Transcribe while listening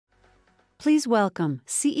Please welcome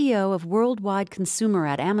CEO of Worldwide Consumer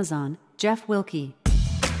at Amazon, Jeff Wilke.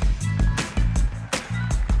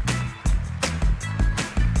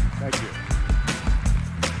 Thank you.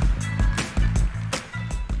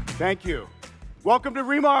 Thank you. Welcome to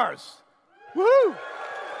Remars. Woo!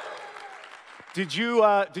 Did you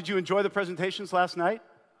enjoy the presentations last night?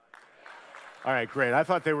 All right, great. I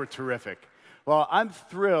thought they were terrific. Well, I'm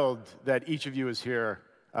thrilled that each of you is here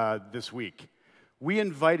this week. We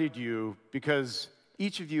invited you because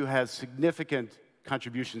each of you has significant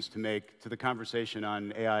contributions to make to the conversation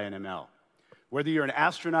on AI and ML. Whether you're an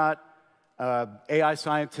astronaut, AI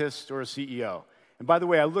scientist, or a CEO. And by the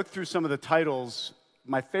way, I looked through some of the titles.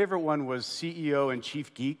 My favorite one was CEO and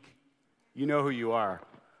Chief Geek. You know who you are,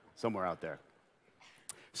 somewhere out there.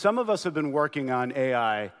 Some of us have been working on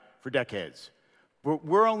AI for decades. But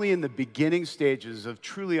we're only in the beginning stages of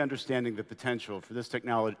truly understanding the potential for this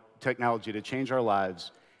technology to change our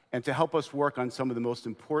lives and to help us work on some of the most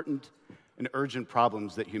important and urgent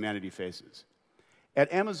problems that humanity faces.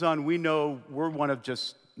 At Amazon, we know we're one of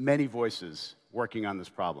just many voices working on this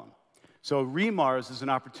problem. So Remars is an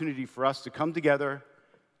opportunity for us to come together,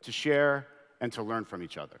 to share, and to learn from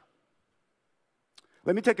each other.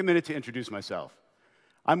 Let me take a minute to introduce myself.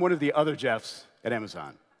 I'm one of the other Jeffs at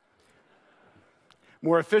Amazon.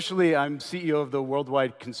 More officially, I'm CEO of the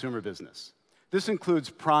worldwide consumer business. This includes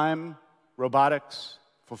Prime, robotics,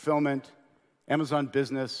 fulfillment, Amazon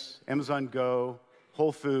Business, Amazon Go,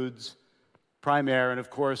 Whole Foods, Prime Air, and of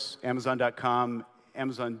course, Amazon.com,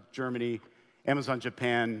 Amazon Germany, Amazon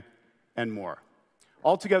Japan, and more.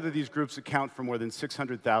 Altogether, these groups account for more than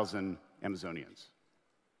 600,000 Amazonians.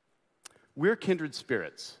 We're kindred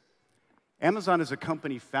spirits. Amazon is a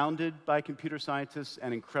company founded by computer scientists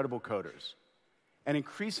and incredible coders. And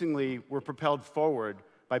increasingly, we're propelled forward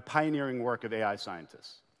by pioneering work of AI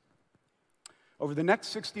scientists. Over the next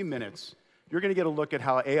 60 minutes, you're going to get a look at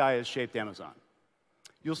how AI has shaped Amazon.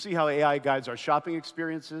 You'll see how AI guides our shopping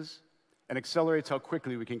experiences and accelerates how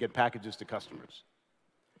quickly we can get packages to customers.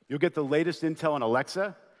 You'll get the latest intel on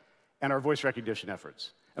Alexa and our voice recognition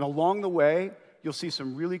efforts. And along the way, you'll see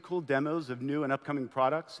some really cool demos of new and upcoming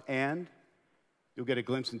products, and you'll get a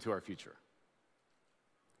glimpse into our future.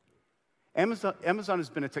 Amazon has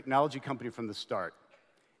been a technology company from the start.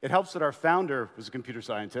 It helps that our founder was a computer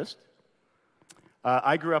scientist.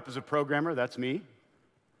 I grew up as a programmer, that's me.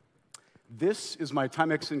 This is my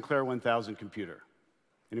Timex Sinclair 1000 computer.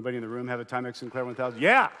 Anybody in the room have a Timex Sinclair 1000?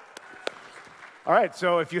 Yeah! All right,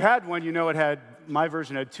 so if you had one, you know my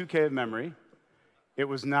version had 2K of memory. It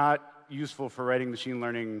was not useful for writing machine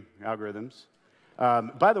learning algorithms.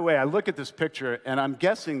 By the way, I look at this picture, and I'm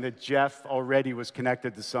guessing that Jeff already was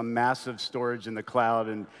connected to some massive storage in the cloud.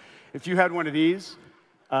 And if you had one of these,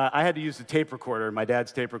 I had to use the tape recorder, my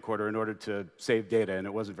dad's tape recorder, in order to save data, and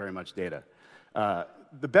it wasn't very much data.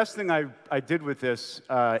 The best thing I did with this,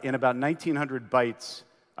 in about 1,900 bytes,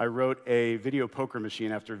 I wrote a video poker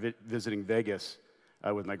machine after visiting Vegas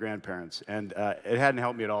with my grandparents. And it hadn't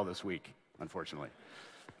helped me at all this week, unfortunately.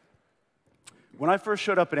 When I first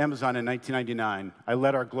showed up at Amazon in 1999, I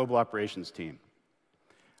led our global operations team.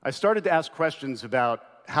 I started to ask questions about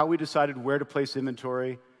how we decided where to place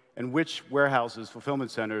inventory and which warehouses, fulfillment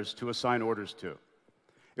centers, to assign orders to.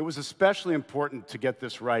 It was especially important to get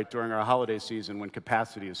this right during our holiday season when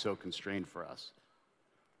capacity is so constrained for us.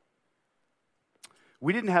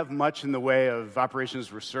 We didn't have much in the way of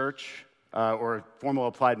operations research or formal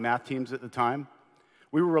applied math teams at the time.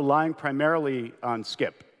 We were relying primarily on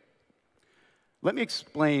Skip. Let me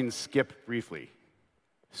explain Skip briefly.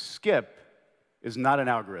 Skip is not an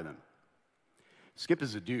algorithm. Skip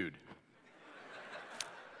is a dude.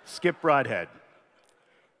 Skip Broadhead.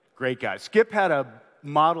 Great guy. Skip had a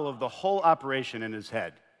model of the whole operation in his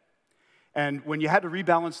head. And when you had to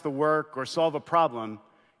rebalance the work or solve a problem,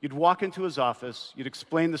 you'd walk into his office, you'd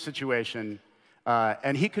explain the situation,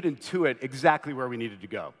 and he could intuit exactly where we needed to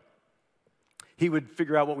go. He would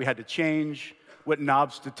figure out what we had to change, what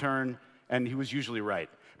knobs to turn, and he was usually right.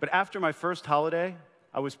 But after my first holiday,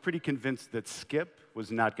 I was pretty convinced that Skip was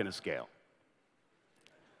not going to scale.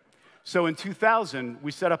 So in 2000,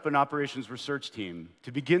 we set up an operations research team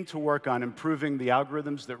to begin to work on improving the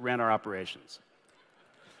algorithms that ran our operations.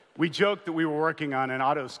 We joked that we were working on an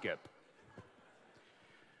auto skip.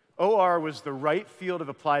 OR was the right field of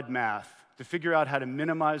applied math to figure out how to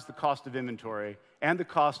minimize the cost of inventory and the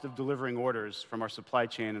cost of delivering orders from our supply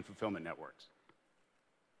chain and fulfillment networks.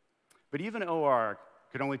 But even OR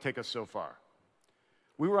could only take us so far.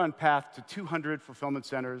 We were on path to 200 fulfillment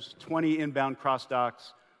centers, 20 inbound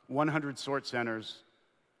cross-docks, 100 sort centers,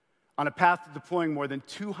 on a path to deploying more than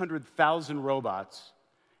 200,000 robots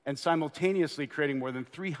and simultaneously creating more than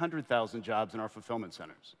 300,000 jobs in our fulfillment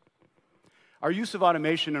centers. Our use of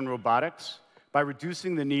automation and robotics, by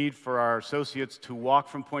reducing the need for our associates to walk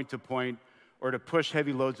from point to point or to push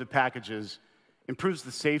heavy loads of packages, improves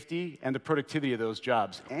the safety and the productivity of those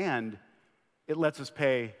jobs, and it lets us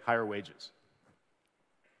pay higher wages.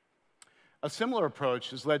 A similar approach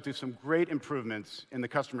has led to some great improvements in the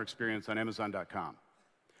customer experience on Amazon.com.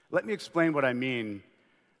 Let me explain what I mean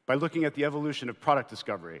by looking at the evolution of product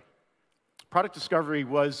discovery. Product discovery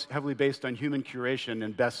was heavily based on human curation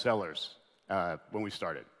and bestsellers when we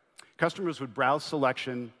started. Customers would browse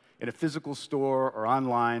selection in a physical store or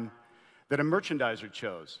online that a merchandiser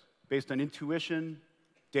chose based on intuition,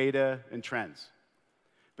 data, and trends.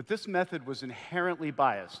 But this method was inherently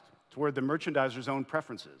biased toward the merchandiser's own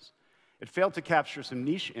preferences. It failed to capture some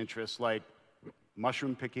niche interests like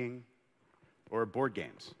mushroom picking or board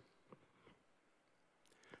games.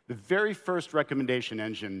 The very first recommendation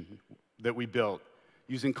engine that we built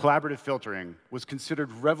using collaborative filtering was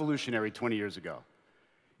considered revolutionary 20 years ago.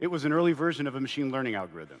 It was an early version of a machine learning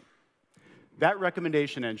algorithm. That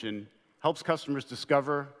recommendation engine helps customers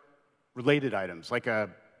discover related items, like a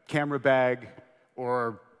camera bag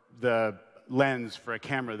or the lens for a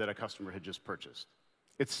camera that a customer had just purchased.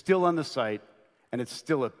 It's still on the site, and it's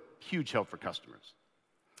still a huge help for customers.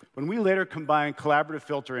 When we later combined collaborative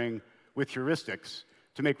filtering with heuristics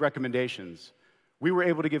to make recommendations, we were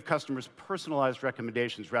able to give customers personalized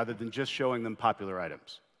recommendations rather than just showing them popular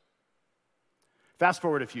items. Fast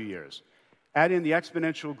forward a few years. Add in the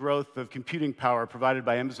exponential growth of computing power provided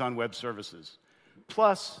by Amazon Web Services,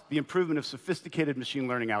 plus the improvement of sophisticated machine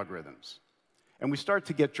learning algorithms. And we start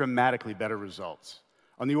to get dramatically better results,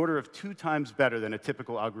 on the order of 2 times better than a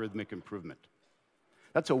typical algorithmic improvement.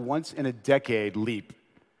 That's a once-in-a-decade leap.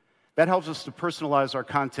 That helps us to personalize our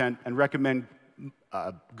content and recommend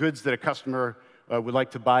goods that a customer would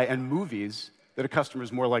like to buy and movies that a customer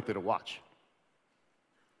is more likely to watch.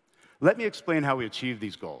 Let me explain how we achieved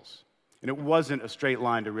these goals. And it wasn't a straight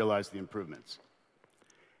line to realize the improvements.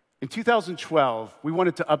 In 2012, we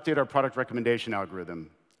wanted to update our product recommendation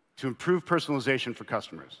algorithm to improve personalization for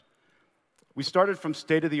customers. We started from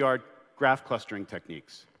state-of-the-art graph clustering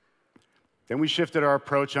techniques. Then we shifted our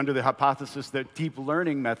approach under the hypothesis that deep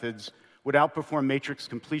learning methods would outperform matrix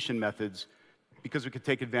completion methods because we could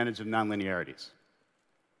take advantage of nonlinearities.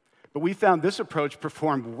 But we found this approach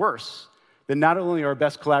performed worse than not only our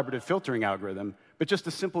best collaborative filtering algorithm, but just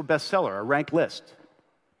a simple bestseller, a ranked list.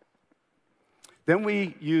 Then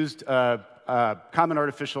we used a common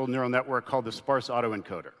artificial neural network called the sparse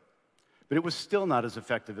autoencoder. But it was still not as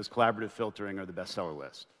effective as collaborative filtering or the bestseller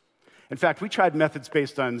list. In fact, we tried methods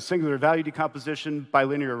based on singular value decomposition,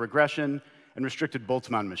 bilinear regression, and restricted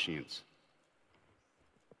Boltzmann machines.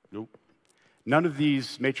 Nope. None of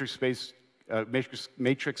these matrix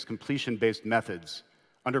completion-based methods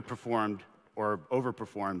underperformed or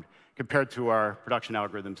overperformed compared to our production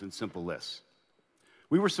algorithms and simple lists.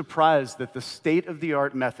 We were surprised that the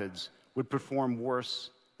state-of-the-art methods would perform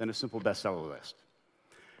worse than a simple bestseller list.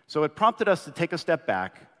 So it prompted us to take a step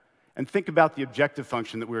back and think about the objective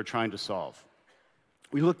function that we were trying to solve.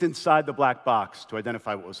 We looked inside the black box to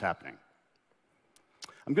identify what was happening.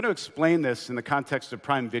 I'm going to explain this in the context of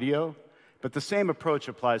Prime Video, but the same approach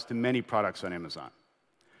applies to many products on Amazon.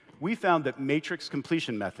 We found that matrix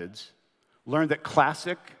completion methods learned that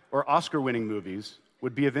classic or Oscar-winning movies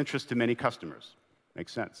would be of interest to many customers.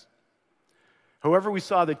 Makes sense. However, we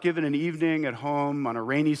saw that given an evening at home on a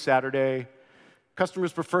rainy Saturday,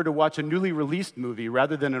 customers prefer to watch a newly released movie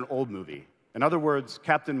rather than an old movie. In other words,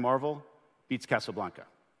 Captain Marvel beats Casablanca.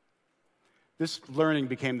 This learning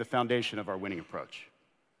became the foundation of our winning approach.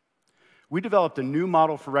 We developed a new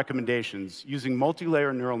model for recommendations using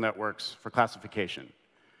multi-layer neural networks for classification.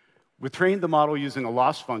 We trained the model using a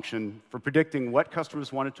loss function for predicting what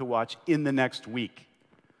customers wanted to watch in the next week.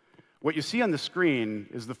 What you see on the screen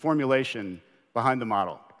is the formulation behind the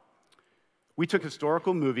model. We took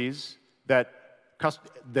historical movies that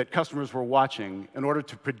customers were watching in order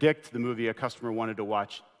to predict the movie a customer wanted to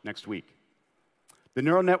watch next week. The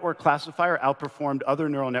neural network classifier outperformed other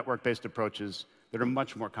neural network-based approaches that are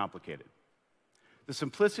much more complicated. The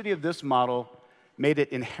simplicity of this model made it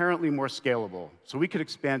inherently more scalable, so we could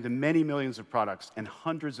expand to many millions of products and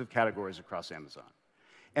hundreds of categories across Amazon.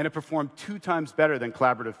 And it performed 2 times better than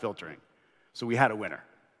collaborative filtering, so we had a winner.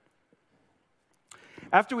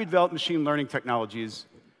 After we developed machine learning technologies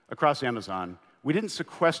across Amazon, we didn't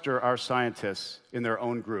sequester our scientists in their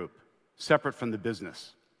own group, separate from the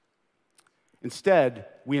business. Instead,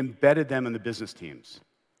 we embedded them in the business teams.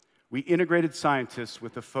 We integrated scientists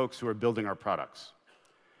with the folks who are building our products.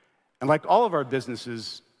 And like all of our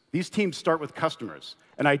businesses, These teams start with customers,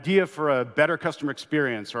 an idea for a better customer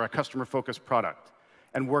experience or a customer-focused product,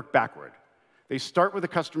 and work backward. They start with a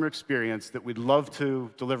customer experience that we'd love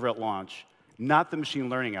to deliver at launch, not the machine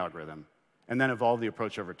learning algorithm, and then evolve the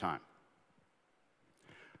approach over time.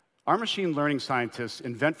 Our machine learning scientists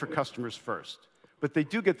invent for customers first, but they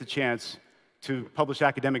do get the chance to publish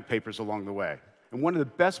academic papers along the way. And one of the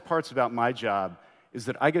best parts about my job is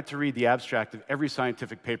that I get to read the abstract of every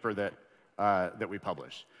scientific paper that we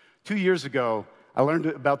publish. 2 years ago, I learned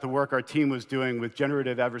about the work our team was doing with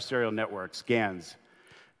generative adversarial networks, GANs,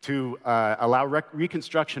 to allow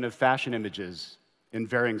reconstruction of fashion images in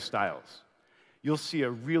varying styles. You'll see a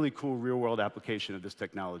really cool real-world application of this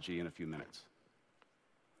technology in a few minutes.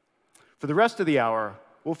 For the rest of the hour,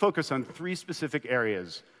 we'll focus on 3 specific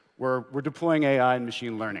areas where we're deploying AI and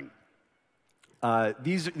machine learning.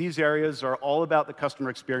 These areas are all about the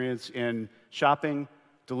customer experience in shopping,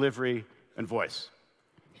 delivery, and voice.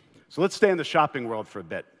 So let's stay in the shopping world for a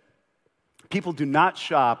bit. People do not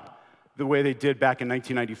shop the way they did back in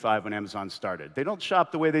 1995 when Amazon started. They don't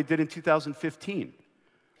shop the way they did in 2015.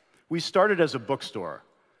 We started as a bookstore.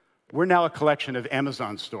 We're now a collection of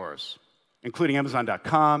Amazon stores, including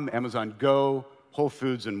Amazon.com, Amazon Go, Whole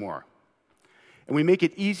Foods, and more. And we make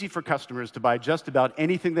it easy for customers to buy just about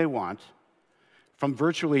anything they want from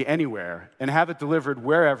virtually anywhere and have it delivered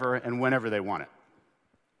wherever and whenever they want it.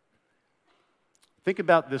 Think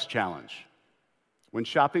about this challenge. When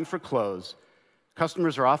shopping for clothes,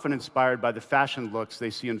 customers are often inspired by the fashion looks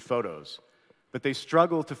they see in photos, but they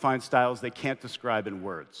struggle to find styles they can't describe in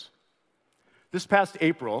words. This past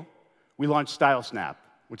April, we launched Style Snap,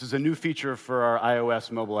 which is a new feature for our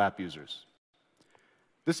iOS mobile app users.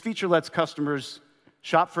 This feature lets customers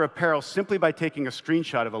shop for apparel simply by taking a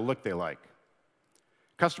screenshot of a look they like.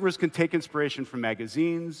 Customers can take inspiration from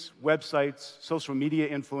magazines, websites, social media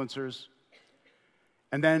influencers,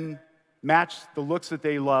 and then match the looks that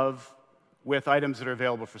they love with items that are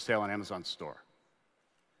available for sale on Amazon's store.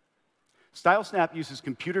 Style Snap uses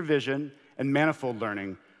computer vision and manifold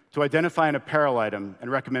learning to identify an apparel item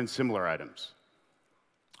and recommend similar items.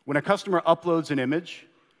 When a customer uploads an image,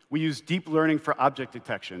 we use deep learning for object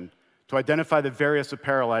detection to identify the various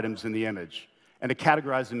apparel items in the image and to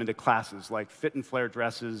categorize them into classes like fit and flare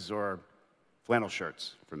dresses or flannel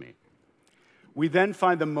shirts for me. We then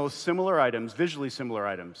find the most similar items, visually similar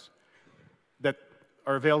items, that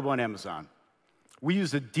are available on Amazon. We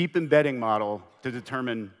use a deep embedding model to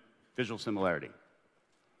determine visual similarity.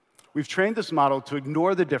 We've trained this model to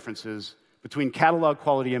ignore the differences between catalog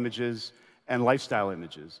quality images and lifestyle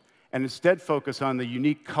images, and instead focus on the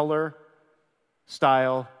unique color,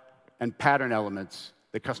 style, and pattern elements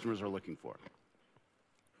that customers are looking for.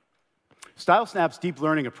 Style Snap's deep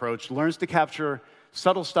learning approach learns to capture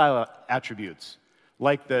subtle style attributes,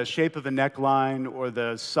 like the shape of a neckline or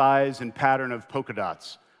the size and pattern of polka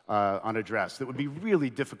dots on a dress that would be really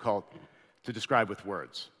difficult to describe with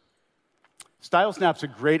words. Style Snap's a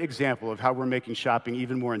great example of how we're making shopping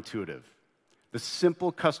even more intuitive. The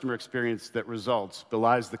simple customer experience that results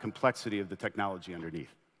belies the complexity of the technology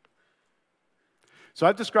underneath. So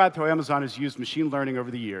I've described how Amazon has used machine learning over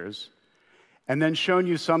the years, and then shown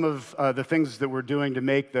you some of the things that we're doing to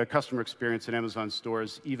make the customer experience in Amazon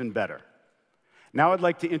stores even better. Now I'd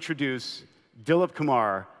like to introduce Dilip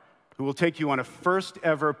Kumar, who will take you on a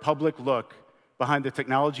first-ever public look behind the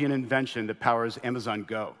technology and invention that powers Amazon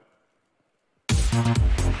Go.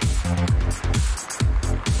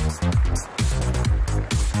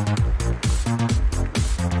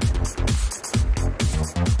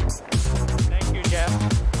 Thank you, Jeff.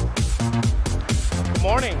 Good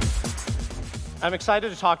morning. I'm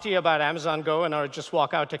excited to talk to you about Amazon Go and our Just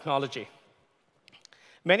Walk Out technology.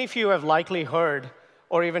 Many of you have likely heard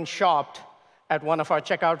or even shopped at one of our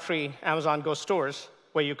checkout-free Amazon Go stores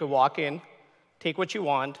where you could walk in, take what you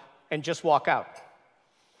want, and just walk out.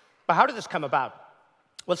 But how did this come about?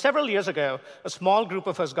 Well, several years ago, a small group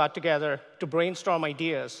of us got together to brainstorm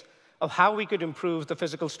ideas of how we could improve the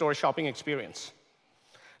physical store shopping experience.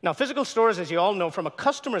 Now, physical stores, as you all know, from a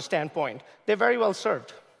customer standpoint, they're very well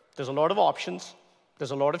served. There's a lot of options,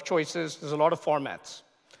 there's a lot of choices, there's a lot of formats.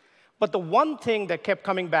 But the one thing that kept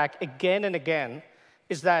coming back again and again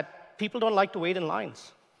is that people don't like to wait in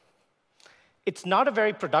lines. It's not a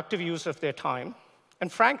very productive use of their time,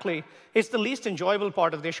 and frankly, it's the least enjoyable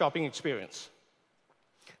part of their shopping experience.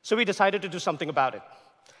 So we decided to do something about it.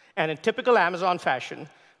 And in typical Amazon fashion,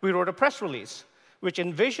 we wrote a press release which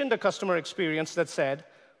envisioned a customer experience that said,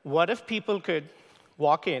 what if people could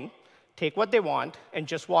walk in, take what they want, and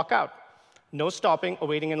just walk out? No stopping or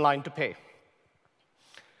waiting in line to pay.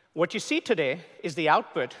 What you see today is the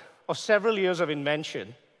output of several years of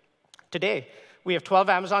invention. Today, we have 12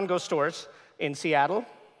 Amazon Go stores in Seattle,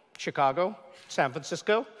 Chicago, San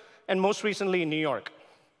Francisco, and most recently in New York.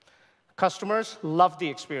 Customers love the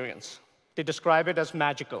experience. They describe it as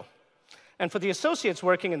magical. And for the associates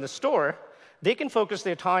working in the store, they can focus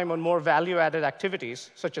their time on more value-added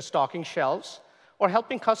activities, such as stocking shelves or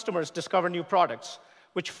helping customers discover new products,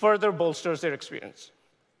 which further bolsters their experience.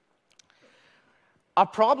 Our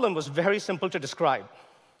problem was very simple to describe.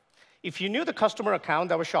 If you knew the customer account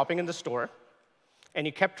that was shopping in the store, and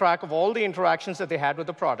you kept track of all the interactions that they had with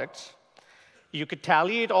the products, you could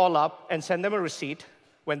tally it all up and send them a receipt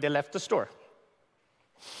when they left the store.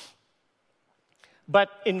 But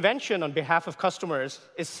invention on behalf of customers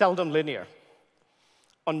is seldom linear.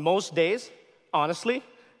 On most days, honestly,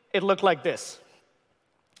 it looked like this.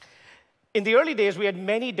 In the early days, we had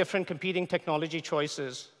many different competing technology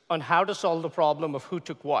choices on how to solve the problem of who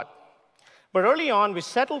took what. But early on, we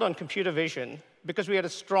settled on computer vision because we had a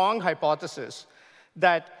strong hypothesis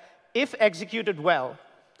that if executed well,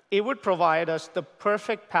 it would provide us the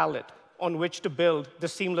perfect palette on which to build the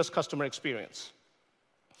seamless customer experience.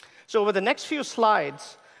 So over the next few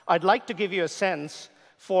slides, I'd like to give you a sense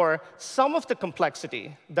for some of the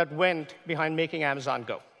complexity that went behind making Amazon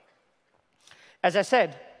Go. As I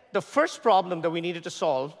said, the first problem that we needed to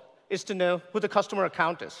solve is to know who the customer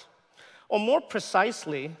account is, or more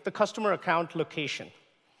precisely, the customer account location.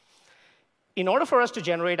 In order for us to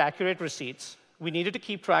generate accurate receipts, we needed to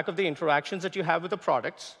keep track of the interactions that you have with the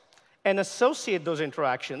products and associate those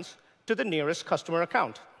interactions to the nearest customer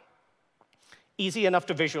account. Easy enough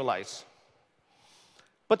to visualize.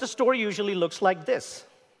 But the store usually looks like this.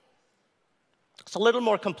 It's a little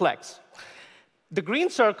more complex. The green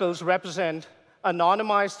circles represent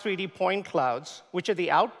anonymized 3D point clouds, which are the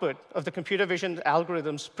output of the computer vision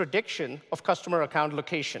algorithm's prediction of customer account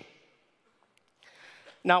location.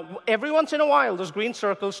 Now, every once in a while, those green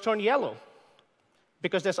circles turn yellow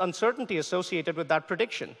because there's uncertainty associated with that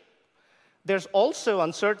prediction. There's also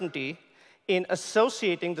uncertainty in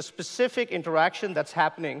associating the specific interaction that's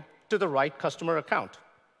happening to the right customer account.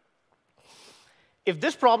 If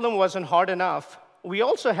this problem wasn't hard enough, we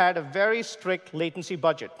also had a very strict latency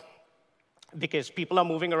budget because people are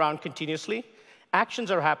moving around continuously,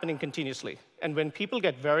 actions are happening continuously. And when people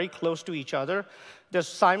get very close to each other, there's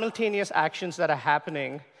simultaneous actions that are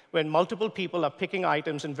happening when multiple people are picking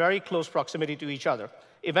items in very close proximity to each other,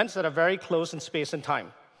 events that are very close in space and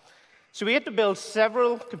time. So we had to build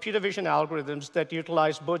several computer vision algorithms that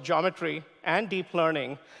utilize both geometry and deep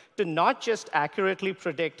learning to not just accurately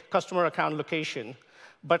predict customer account location,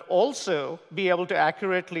 but also be able to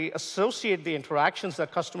accurately associate the interactions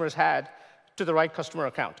that customers had to the right customer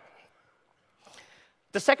account.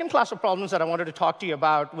 The second class of problems that I wanted to talk to you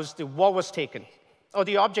about was the what was taken, or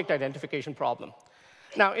the object identification problem.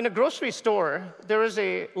 Now, in a grocery store, there is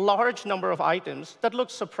a large number of items that look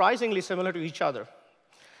surprisingly similar to each other.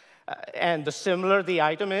 And the similar the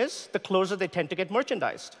item is, the closer they tend to get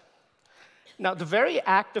merchandised. Now, the very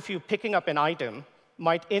act of you picking up an item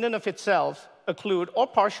might in and of itself occlude or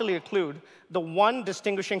partially occlude the one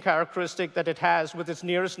distinguishing characteristic that it has with its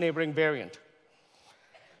nearest neighboring variant.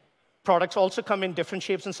 Products also come in different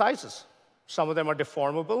shapes and sizes. Some of them are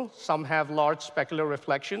deformable, some have large specular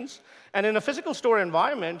reflections. And in a physical store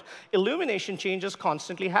environment, illumination changes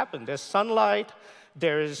constantly happen. There's sunlight,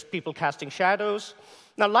 there's people casting shadows.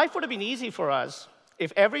 Now, life would have been easy for us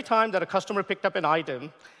if every time that a customer picked up an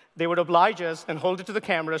item, they would oblige us and hold it to the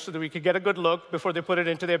camera so that we could get a good look before they put it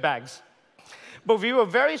into their bags. But we were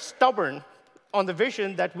very stubborn on the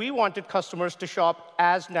vision that we wanted customers to shop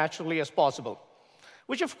as naturally as possible,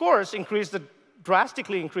 which, of course,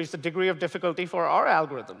 drastically increased the degree of difficulty for our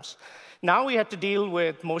algorithms. Now we had to deal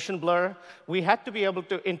with motion blur. We had to be able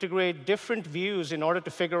to integrate different views in order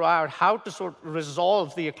to figure out how to sort of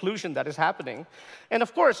resolve the occlusion that is happening. And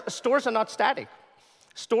of course, stores are not static.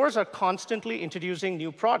 Stores are constantly introducing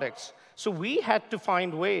new products. So we had to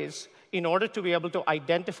find ways in order to be able to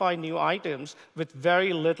identify new items with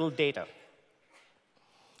very little data.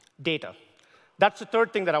 Data. That's the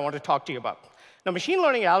third thing that I want to talk to you about. Now, machine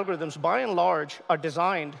learning algorithms, by and large, are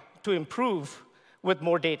designed to improve with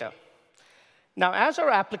more data. Now, as our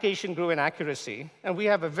application grew in accuracy, and we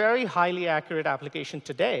have a very highly accurate application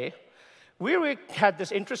today, we had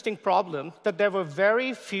this interesting problem that there were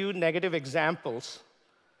very few negative examples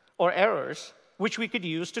or errors which we could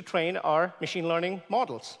use to train our machine learning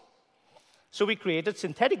models. So we created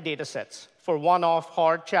synthetic data sets for one-off,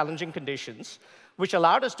 hard, challenging conditions, which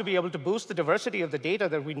allowed us to be able to boost the diversity of the data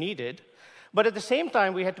that we needed. But at the same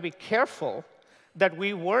time, we had to be careful that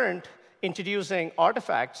we weren't introducing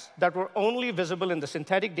artifacts that were only visible in the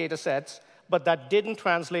synthetic data sets, but that didn't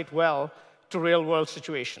translate well to real-world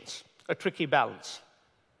situations. a tricky balance.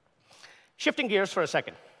 Shifting gears for a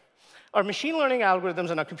second. Our machine learning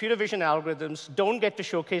algorithms and our computer vision algorithms don't get to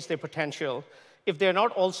showcase their potential if they're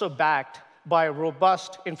not also backed by a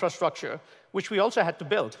robust infrastructure, which we also had to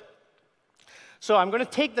build. So I'm going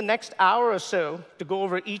to take the next hour or so to go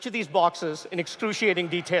over each of these boxes in excruciating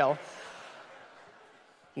detail.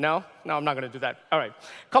 No? No, I'm not going to do that. All right.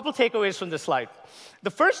 A couple takeaways from this slide.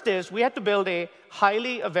 The first is we had to build a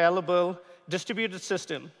highly available distributed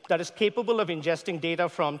system that is capable of ingesting data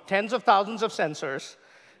from tens of thousands of sensors,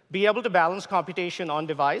 be able to balance computation on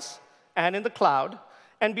device and in the cloud,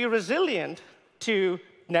 and be resilient to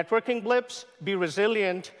networking blips, be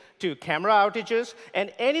resilient to camera outages,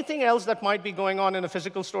 and anything else that might be going on in a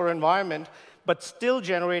physical store environment, but still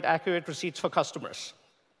generate accurate receipts for customers.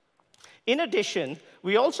 In addition,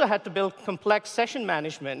 we also had to build complex session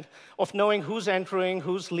management of knowing who's entering,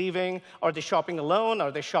 who's leaving, are they shopping alone,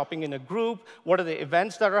 are they shopping in a group, what are the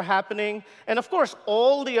events that are happening, and of course,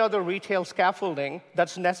 all the other retail scaffolding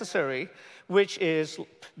that's necessary, which is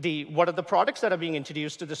what are the products that are being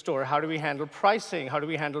introduced to the store, how do we handle pricing, how do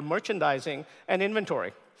we handle merchandising, and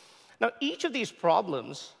inventory. Now, each of these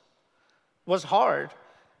problems was hard,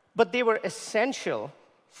 but they were essential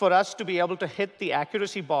for us to be able to hit the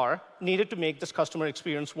accuracy bar needed to make this customer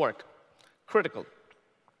experience work. Critical.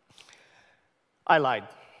 I lied.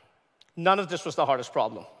 None of this was the hardest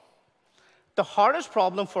problem. The hardest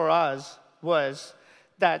problem for us was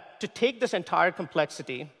that to take this entire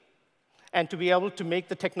complexity and to be able to make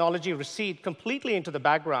the technology recede completely into the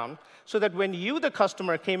background so that when you, the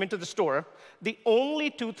customer, came into the store, the only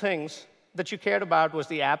two things that you cared about was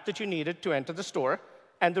the app that you needed to enter the store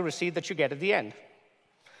and the receipt that you get at the end.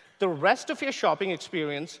 The rest of your shopping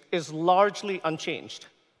experience is largely unchanged,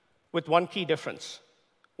 with one key difference.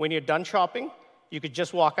 When you're done shopping, you could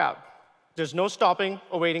just walk out. There's no stopping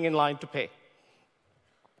or waiting in line to pay.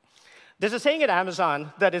 There's a saying at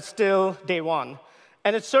Amazon that it's still day one,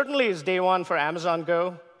 and it certainly is day one for Amazon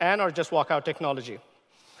Go and our Just Walk Out technology.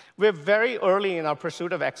 We're very early in our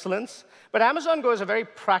pursuit of excellence, but Amazon Go is a very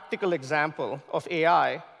practical example of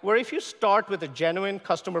AI, where if you start with a genuine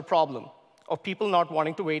customer problem, of people not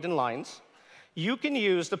wanting to wait in lines, you can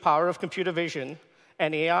use the power of computer vision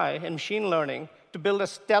and AI and machine learning to build a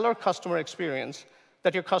stellar customer experience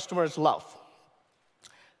that your customers love.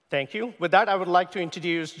 Thank you. With that, I would like to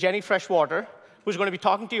introduce Jenny Freshwater, who's going to be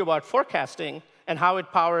talking to you about forecasting and how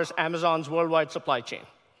it powers Amazon's worldwide supply chain.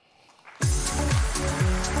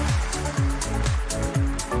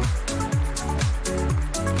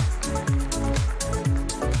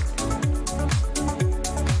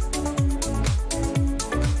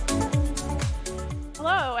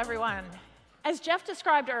 Everyone. As Jeff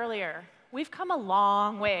described earlier, we've come a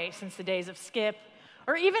long way since the days of skip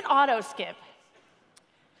or even auto skip.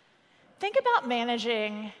 Think about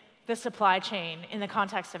managing the supply chain in the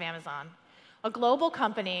context of Amazon, a global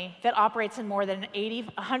company that operates in more than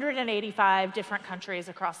 185 different countries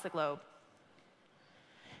across the globe.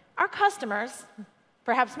 Our customers,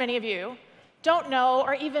 perhaps many of you, don't know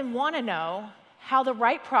or even want to know how the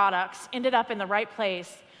right products ended up in the right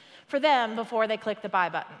place for them before they click the buy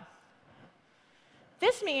button.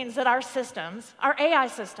 This means that our systems, our AI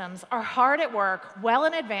systems, are hard at work well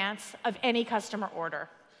in advance of any customer order.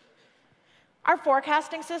 Our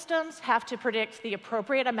forecasting systems have to predict the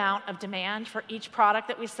appropriate amount of demand for each product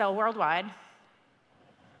that we sell worldwide.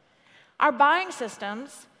 Our buying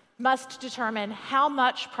systems must determine how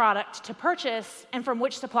much product to purchase and from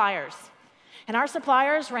which suppliers. And our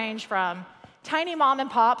suppliers range from tiny mom and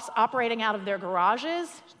pops operating out of their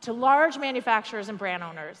garages to large manufacturers and brand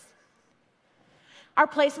owners. Our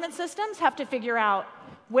placement systems have to figure out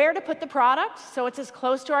where to put the product so it's as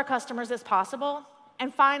close to our customers as possible.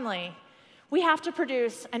 And finally, we have to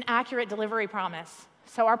produce an accurate delivery promise,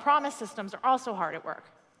 so our promise systems are also hard at work.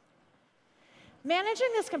 Managing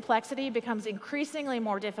this complexity becomes increasingly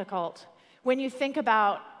more difficult when you think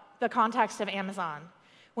about the context of Amazon.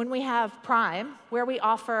 When we have Prime, where we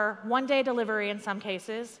offer one-day delivery in some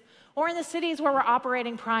cases, or in the cities where we're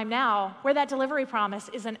operating Prime now, where that delivery promise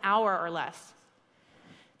is an hour or less.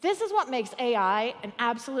 This is what makes AI an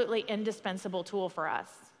absolutely indispensable tool for us.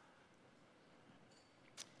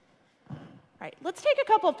 All right, let's take a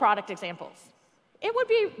couple of product examples.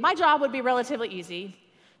 My job would be relatively easy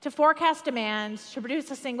to forecast demand, to produce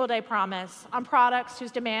a single-day promise on products whose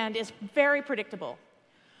demand is very predictable.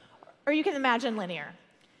 Or you can imagine linear.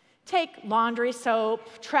 Take laundry soap,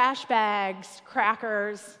 trash bags,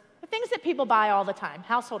 crackers, the things that people buy all the time,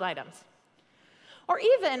 household items. Or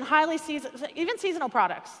even seasonal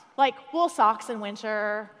products, like wool socks in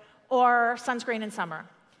winter or sunscreen in summer.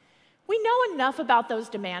 We know enough about those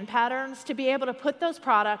demand patterns to be able to put those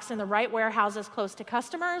products in the right warehouses close to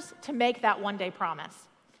customers to make that one-day promise.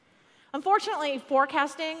 Unfortunately,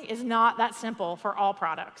 forecasting is not that simple for all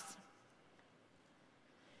products.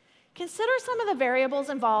 Consider some of the variables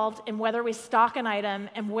involved in whether we stock an item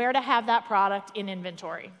and where to have that product in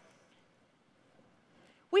inventory.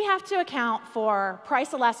 We have to account for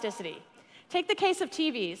price elasticity. Take the case of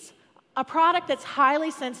TVs, a product that's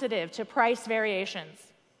highly sensitive to price variations.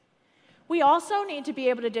 We also need to be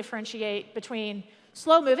able to differentiate between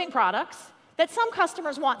slow-moving products that some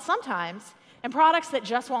customers want sometimes and products that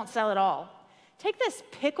just won't sell at all. Take this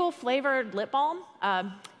pickle-flavored lip balm.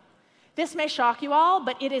 This may shock you all,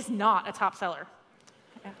 but it is not a top seller.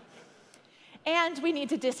 And we need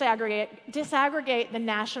to disaggregate the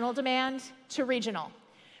national demand to regional.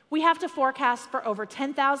 We have to forecast for over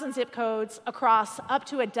 10,000 zip codes across up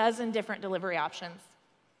to a dozen different delivery options.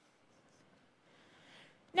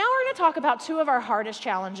 Now we're going to talk about two of our hardest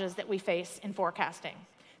challenges that we face in forecasting.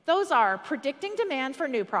 Those are predicting demand for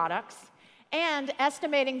new products and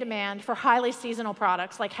estimating demand for highly seasonal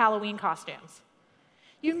products like Halloween costumes.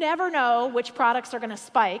 You never know which products are going to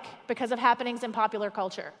spike because of happenings in popular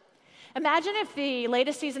culture. Imagine if the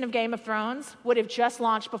latest season of Game of Thrones would have just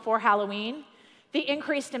launched before Halloween, the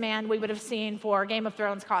increased demand we would have seen for Game of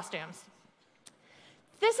Thrones costumes.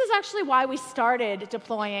 This is actually why we started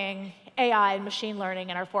deploying AI and machine learning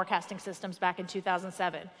in our forecasting systems back in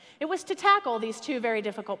 2007. It was to tackle these two very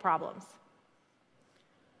difficult problems.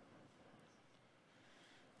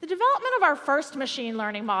 The development of our first machine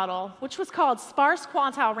learning model, which was called Sparse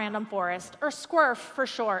Quantile Random Forest, or SQURF for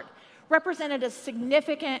short, represented a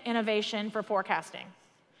significant innovation for forecasting.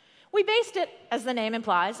 We based it, as the name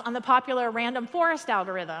implies, on the popular random forest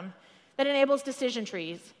algorithm that enables decision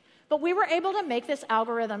trees. But we were able to make this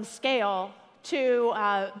algorithm scale to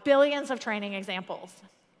billions of training examples.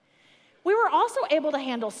 We were also able to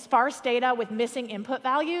handle sparse data with missing input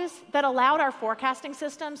values that allowed our forecasting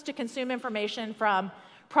systems to consume information from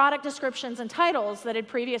product descriptions and titles that had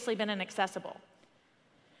previously been inaccessible.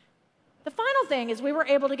 The final thing is we were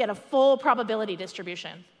able to get a full probability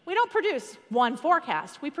distribution. We don't produce one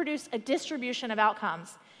forecast, we produce a distribution of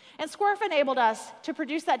outcomes. And SQURF enabled us to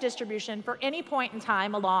produce that distribution for any point in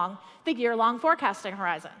time along the year-long forecasting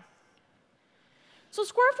horizon. So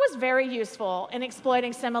SQURF was very useful in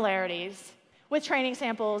exploiting similarities with training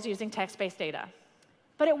samples using text-based data.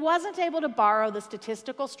 But it wasn't able to borrow the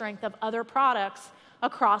statistical strength of other products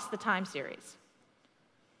across the time series.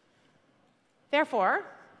 Therefore,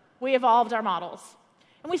 we evolved our models,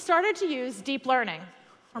 and we started to use deep learning,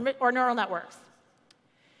 or neural networks.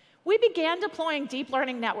 We began deploying deep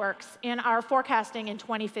learning networks in our forecasting in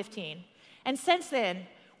 2015, and since then,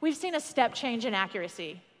 we've seen a step change in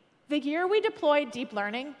accuracy. The year we deployed deep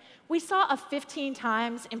learning, we saw a 15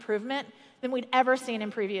 times improvement than we'd ever seen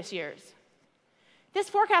in previous years. This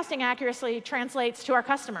forecasting accuracy translates to our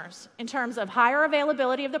customers in terms of higher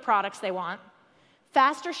availability of the products they want,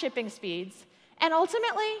 faster shipping speeds, and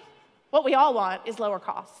ultimately, what we all want is lower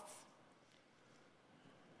costs.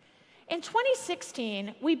 In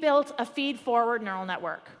 2016, we built a feed-forward neural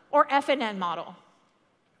network, or FNN model.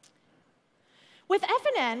 With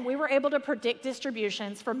FNN, we were able to predict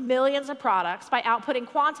distributions for millions of products by outputting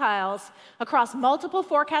quantiles across multiple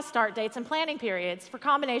forecast start dates and planning periods for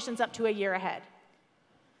combinations up to a year ahead.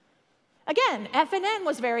 Again, FNN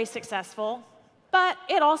was very successful, but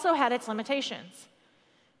it also had its limitations.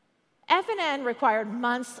 FNN required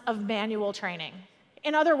months of manual training.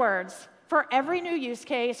 In other words, for every new use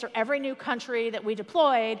case or every new country that we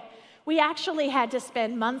deployed, we actually had to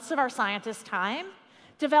spend months of our scientists' time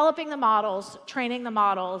developing the models, training the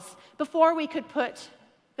models, before we could put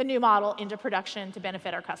the new model into production to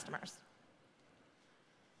benefit our customers.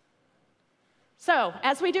 So,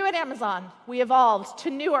 as we do at Amazon, we evolved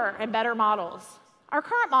to newer and better models. Our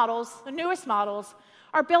current models, the newest models,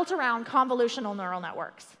 are built around convolutional neural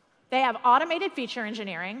networks. They have automated feature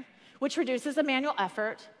engineering, which reduces the manual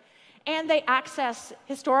effort, and they access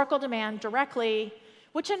historical demand directly,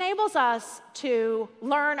 which enables us to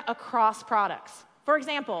learn across products. For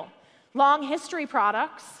example, long history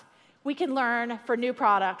products, we can learn for new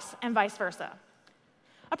products and vice versa.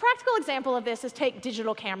 A practical example of this is take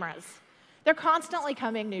digital cameras. They're constantly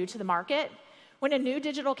coming new to the market. When a new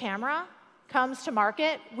digital camera comes to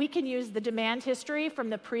market, we can use the demand history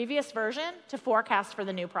from the previous version to forecast for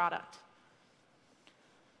the new product.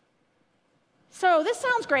 So this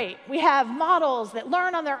sounds great. We have models that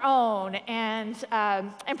learn on their own and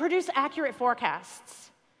produce accurate forecasts.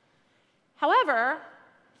 However,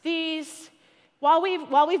 these While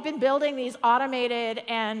we've been building these automated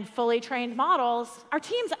and fully trained models, our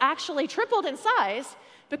team's actually tripled in size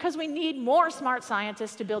because we need more smart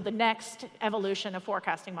scientists to build the next evolution of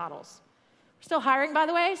forecasting models. We're still hiring, by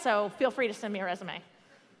the way, so feel free to send me a resume.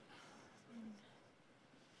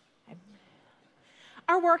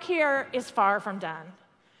 Our work here is far from done.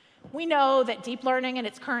 We know that deep learning in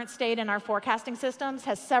its current state in our forecasting systems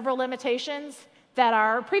has several limitations that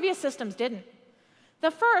our previous systems didn't. The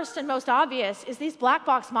first and most obvious is these black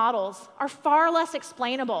box models are far less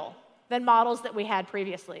explainable than models that we had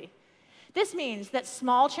previously. This means that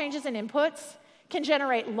small changes in inputs can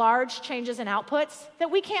generate large changes in outputs that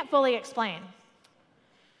we can't fully explain.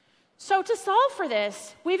 So to solve for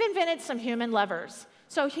this, we've invented some human levers,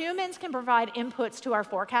 so humans can provide inputs to our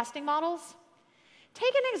forecasting models.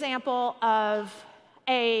 Take an example of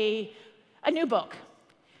a new book.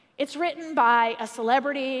 It's written by a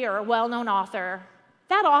celebrity or a well-known author.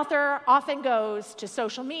 That author often goes to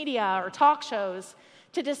social media or talk shows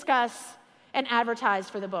to discuss and advertise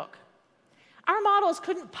for the book. Our models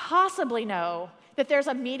couldn't possibly know that there's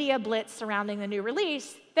a media blitz surrounding the new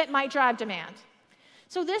release that might drive demand.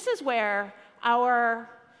 So this is where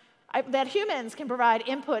that humans can provide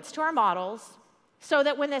inputs to our models so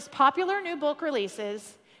that when this popular new book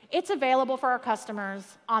releases, it's available for our customers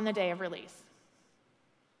on the day of release.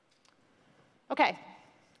 Okay,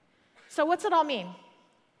 so what's it all mean?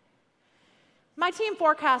 My team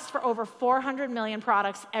forecasts for over 400 million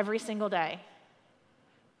products every single day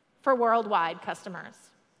for worldwide customers.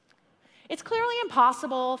 It's clearly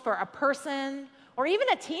impossible for a person or even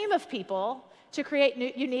a team of people to create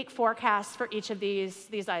unique forecasts for each of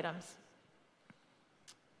these items.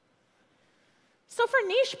 So for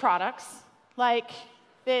niche products, like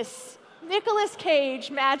this Nicolas Cage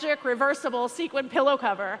magic reversible sequin pillow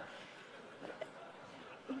cover,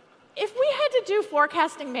 if we had to do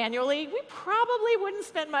forecasting manually, we probably wouldn't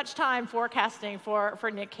spend much time forecasting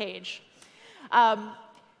for Nick Cage. But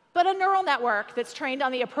a neural network that's trained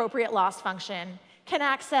on the appropriate loss function can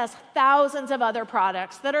access thousands of other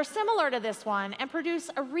products that are similar to this one and produce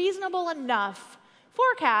a reasonable enough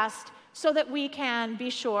forecast so that we can be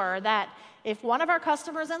sure that if one of our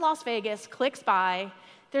customers in Las Vegas clicks buy,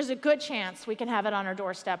 there's a good chance we can have it on our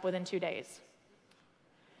doorstep within 2 days.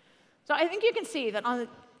 So I think you can see that on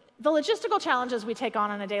the logistical challenges we take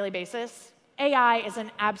on a daily basis, AI is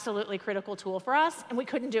an absolutely critical tool for us, and we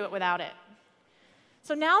couldn't do it without it.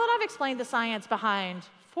 So now that I've explained the science behind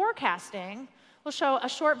forecasting, we'll show a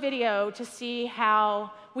short video to see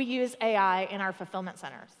how we use AI in our fulfillment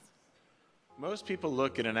centers. Most people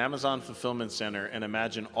look at an Amazon fulfillment center and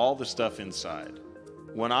imagine all the stuff inside.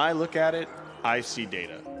 When I look at it, I see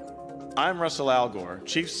data. I'm Russell Algor,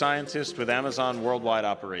 Chief Scientist with Amazon Worldwide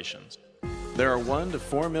Operations. There are 1 to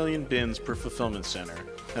 4 million bins per fulfillment center,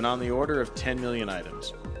 and on the order of 10 million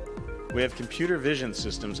items. We have computer vision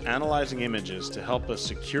systems analyzing images to help us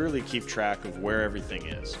securely keep track of where everything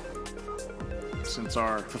is. Since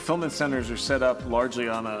our fulfillment centers are set up largely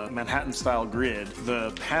on a Manhattan-style grid,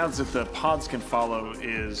 the paths that the pods can follow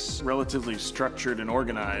is relatively structured and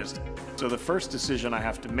organized. So the first decision I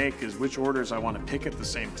have to make is which orders I want to pick at the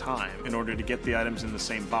same time in order to get the items in the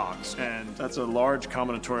same box. And that's a large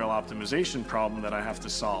combinatorial optimization problem that I have to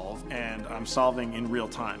solve, and I'm solving in real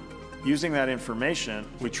time. Using that information,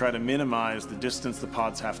 we try to minimize the distance the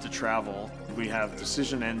pods have to travel. We have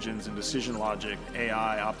decision engines and decision logic,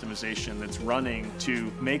 AI optimization that's running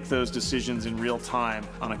to make those decisions in real time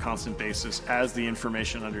on a constant basis as the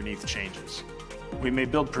information underneath changes. We may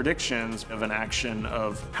build predictions of an action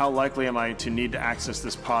of how likely am I to need to access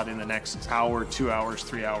this pod in the next hour, 2 hours,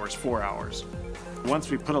 3 hours, 4 hours.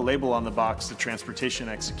 Once we put a label on the box, the transportation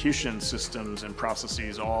execution systems and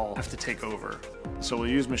processes all have to take over. So we'll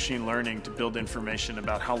use machine learning to build information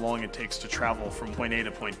about how long it takes to travel from point A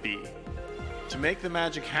to point B. To make the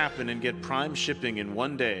magic happen and get prime shipping in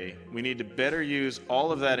 1 day, we need to better use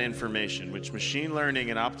all of that information, which machine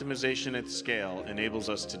learning and optimization at scale enables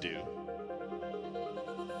us to do.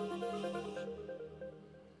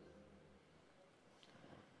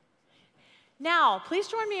 Now, please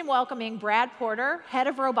join me in welcoming Brad Porter, head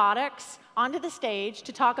of robotics, onto the stage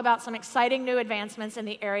to talk about some exciting new advancements in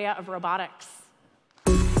the area of robotics.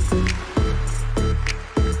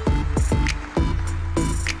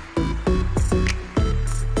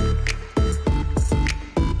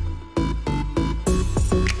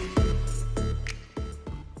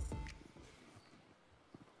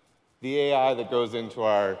 The AI that goes into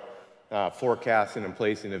our forecasting and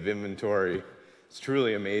placing of inventory is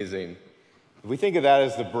truly amazing. If we think of that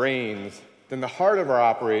as the brains, then the heart of our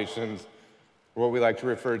operations, what we like to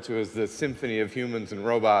refer to as the symphony of humans and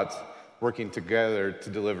robots working together to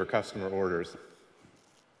deliver customer orders.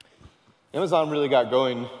 Amazon really got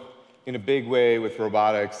going in a big way with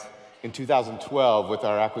robotics in 2012 with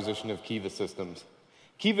our acquisition of Kiva Systems.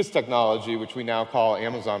 Kiva's technology, which we now call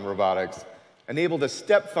Amazon Robotics, enabled a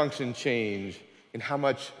step function change in how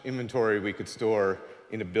much inventory we could store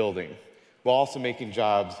in a building, while also making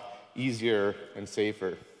jobs easier and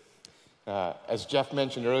safer. As Jeff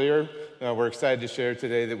mentioned earlier, we're excited to share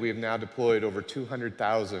today that we have now deployed over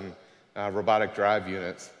 200,000 robotic drive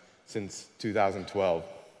units since 2012.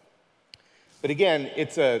 But again,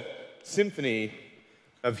 it's a symphony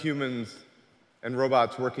of humans and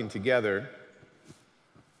robots working together.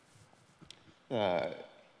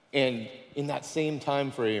 And in that same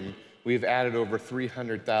time frame, we've added over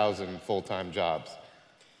 300,000 full-time jobs.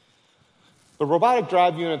 But robotic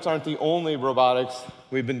drive units aren't the only robotics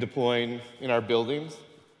we've been deploying in our buildings.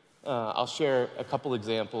 I'll share a couple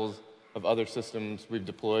examples of other systems we've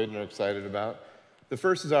deployed and are excited about. The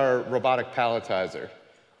first is our robotic palletizer.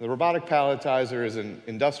 The robotic palletizer is an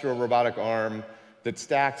industrial robotic arm that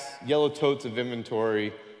stacks yellow totes of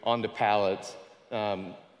inventory onto pallets.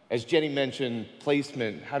 As Jenny mentioned,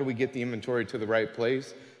 placement, how do we get the inventory to the right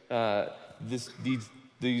place?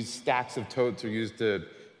 These stacks of totes are used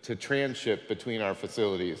to transship between our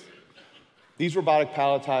facilities. These robotic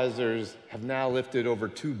palletizers have now lifted over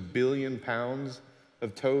 2 billion pounds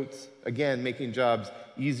of totes, again, making jobs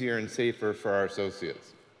easier and safer for our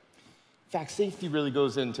associates. In fact, safety really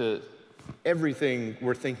goes into everything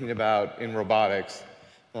we're thinking about in robotics.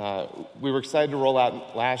 We were excited to roll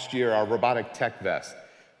out last year our robotic tech vest,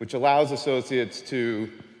 which allows associates to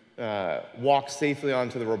walk safely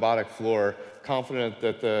onto the robotic floor, confident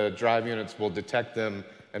that the drive units will detect them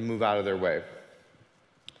and move out of their way.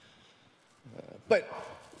 But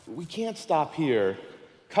we can't stop here.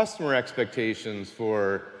 Customer expectations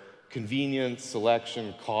for convenience,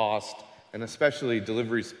 selection, cost, and especially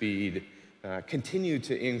delivery speed continue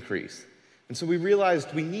to increase. And so we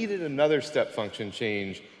realized we needed another step function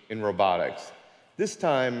change in robotics, this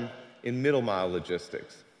time in middle mile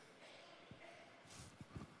logistics.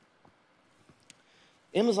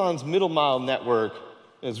 Amazon's middle mile network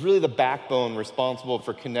is really the backbone responsible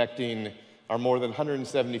for connecting our more than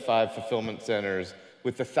 175 fulfillment centers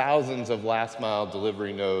with the thousands of last mile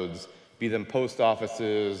delivery nodes, be them post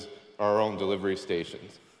offices or our own delivery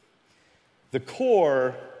stations. The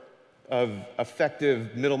core of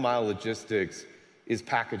effective middle mile logistics is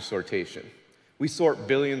package sortation. We sort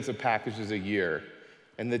billions of packages a year,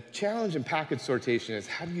 and the challenge in package sortation is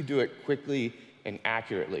how do you do it quickly and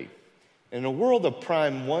accurately? In a world of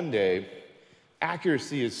Prime One Day,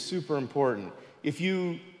 accuracy is super important. If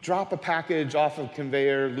you drop a package off a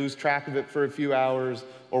conveyor, lose track of it for a few hours,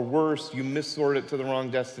 or worse, you missort it to the wrong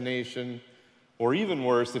destination, or even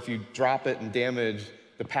worse, if you drop it and damage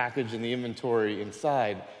the package and the inventory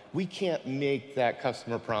inside, we can't make that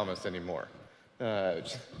customer promise anymore.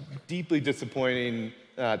 It's deeply disappointing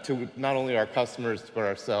to not only our customers, but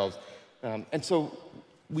ourselves. And so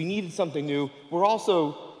we needed something new. We're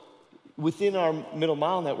also, within our middle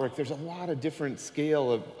mile network, there's a lot of different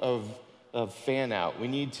scale of fan out. We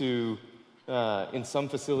need to, in some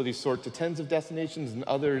facilities, sort to tens of destinations, and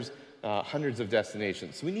others, hundreds of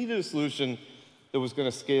destinations. So we needed a solution that was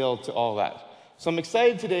going to scale to all that. So I'm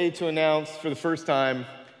excited today to announce for the first time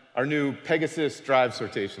our new Pegasus drive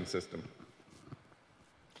sortation system.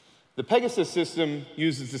 The Pegasus system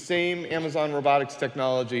uses the same Amazon Robotics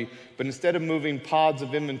technology, but instead of moving pods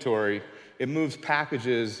of inventory, it moves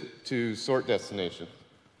packages to sort destinations.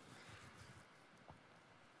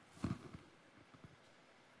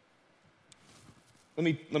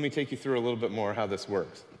 Let me take you through a little bit more how this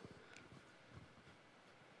works.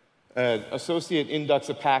 An associate inducts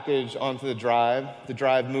a package onto the drive. The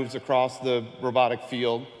drive moves across the robotic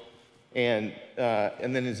field and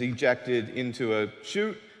then is ejected into a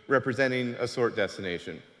chute representing a sort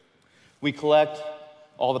destination. We collect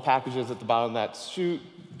all the packages at the bottom of that chute,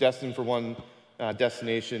 destined for one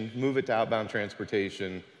destination, move it to outbound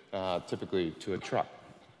transportation, typically to a truck.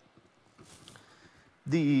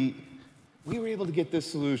 We were able to get this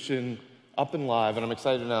solution up and live, and I'm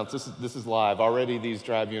excited to announce this is live. Already these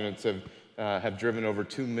drive units have driven over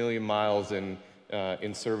 2 million miles in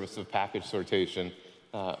service of package sortation.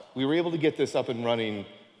 We were able to get this up and running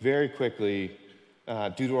very quickly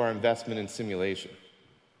due to our investment in simulation.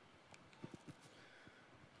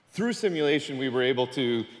 Through simulation, we were able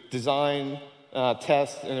to design,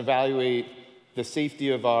 test, and evaluate the safety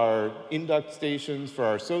of our induct stations for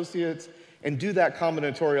our associates, and do that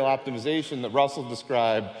combinatorial optimization that Russell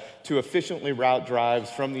described to efficiently route drives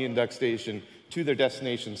from the induct station to their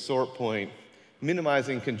destination sort point,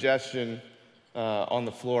 minimizing congestion on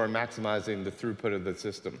the floor and maximizing the throughput of the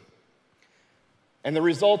system. And the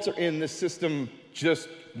results are in this system just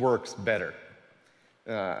works better.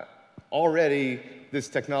 Already, this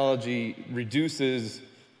technology reduces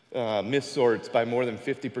missorts by more than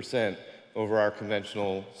 50% over our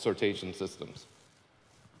conventional sortation systems.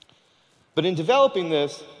 But in developing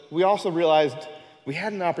this, we also realized we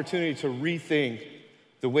had an opportunity to rethink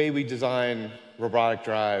the way we design robotic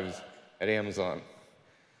drives at Amazon.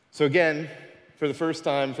 So again, for the first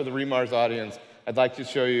time for the Remars audience, I'd like to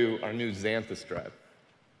show you our new Xanthus drive.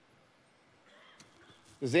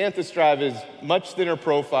 The Xanthus drive is much thinner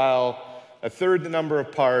profile, a third the number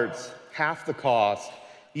of parts, half the cost,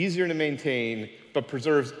 easier to maintain, but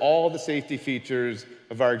preserves all the safety features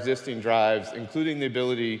of our existing drives, including the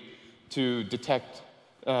ability to detect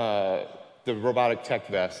the robotic tech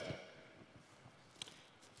vest.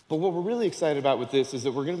 But what we're really excited about with this is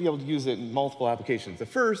that we're going to be able to use it in multiple applications. The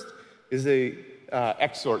first is a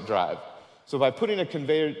X-sort drive. So by putting a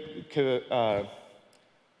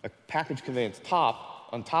package conveyance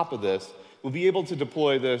on top of this, we'll be able to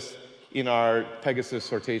deploy this in our Pegasus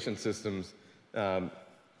sortation systems, the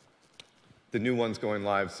new ones going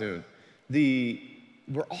live soon.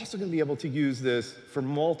 We're also going to be able to use this for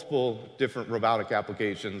multiple different robotic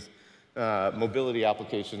applications, mobility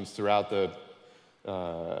applications throughout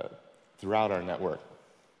our network.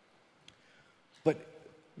 But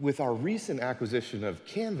with our recent acquisition of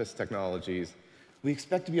Canvas Technologies, we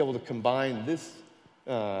expect to be able to combine this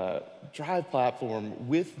drive platform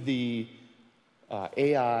with the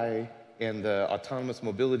AI and the autonomous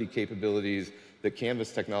mobility capabilities that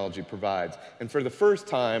Canvas technology provides. And for the first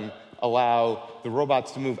time, allow the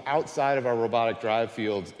robots to move outside of our robotic drive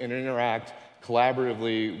fields and interact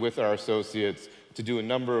collaboratively with our associates to do a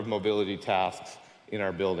number of mobility tasks in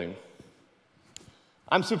our building.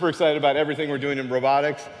 I'm super excited about everything we're doing in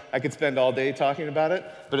robotics. I could spend all day talking about it,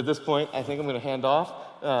 but at this point, I think I'm going to hand off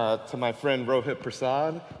to my friend Rohit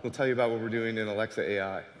Prasad, who'll tell you about what we're doing in Alexa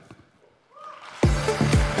AI.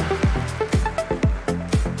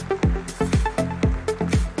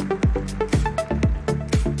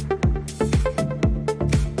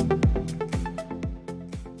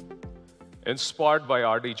 Inspired by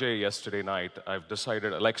RDJ yesterday night, I've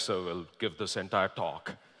decided Alexa will give this entire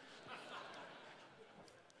talk.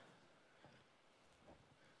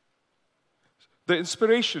 The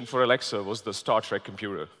inspiration for Alexa was the Star Trek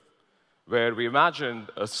computer, where we imagined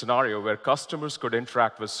a scenario where customers could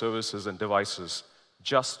interact with services and devices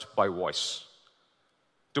just by voice.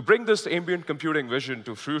 To bring this ambient computing vision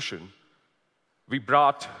to fruition, we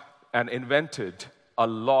brought and invented a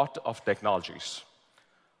lot of technologies.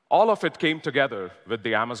 All of it came together with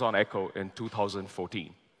the Amazon Echo in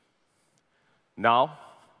 2014. Now,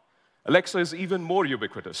 Alexa is even more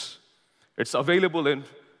ubiquitous. It's available in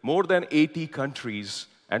more than 80 countries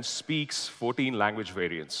and speaks 14 language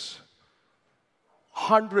variants.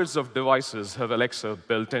 Hundreds of devices have Alexa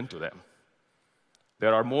built into them.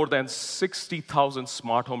 There are more than 60,000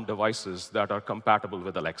 smart home devices that are compatible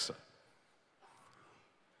with Alexa.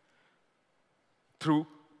 Through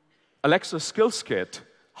Alexa Skills Kit,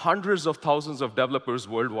 hundreds of thousands of developers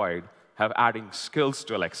worldwide have adding skills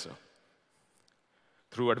to Alexa.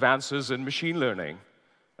 Through advances in machine learning,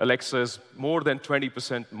 Alexa is more than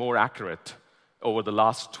 20% more accurate over the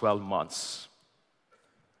last 12 months.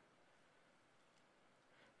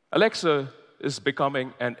 Alexa is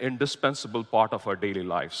becoming an indispensable part of our daily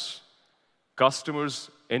lives. Customers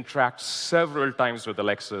interact several times with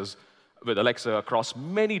Alexa across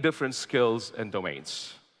many different skills and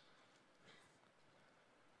domains.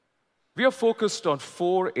 We are focused on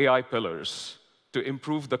 4 AI pillars to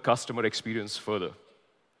improve the customer experience further.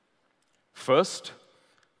 First,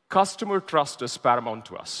 customer trust is paramount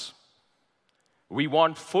to us. We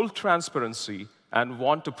want full transparency and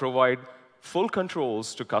want to provide full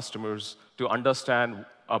controls to customers to understand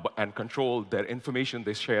and control their information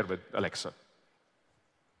they share with Alexa.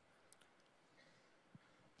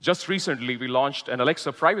 Just recently, we launched an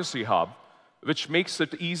Alexa Privacy Hub, which makes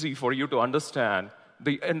it easy for you to understand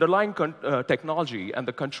the underlying technology and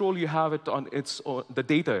the control you have it on the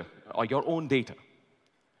data, or your own data.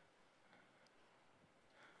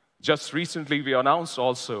 Just recently, we announced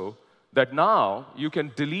also that now you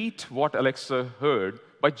can delete what Alexa heard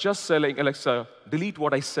by just telling Alexa, delete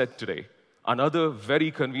what I said today. Another very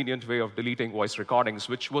convenient way of deleting voice recordings,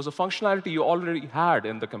 which was a functionality you already had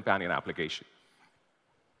in the companion application.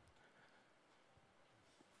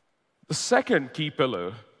 The second key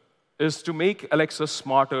pillar is to make Alexa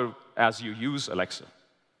smarter as you use Alexa.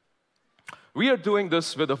 We are doing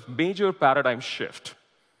this with a major paradigm shift.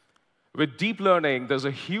 With deep learning, there's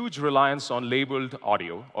a huge reliance on labeled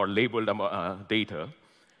audio or labeled data,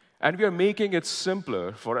 And we are making it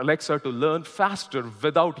simpler for Alexa to learn faster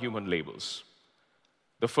without human labels.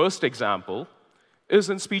 The first example is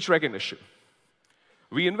in speech recognition.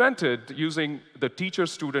 We invented using the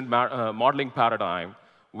teacher-student modeling paradigm,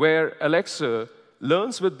 where Alexa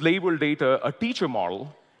learns with labeled data a teacher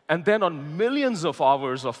model, and then on millions of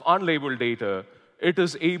hours of unlabeled data, it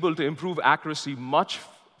is able to improve accuracy much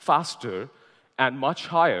faster and much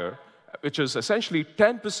higher, which is essentially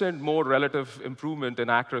 10% more relative improvement in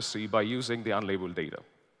accuracy by using the unlabeled data.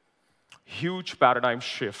 Huge paradigm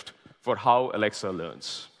shift for how Alexa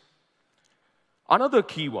learns. Another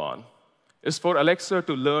key one is for Alexa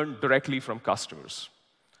to learn directly from customers.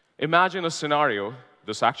 Imagine a scenario,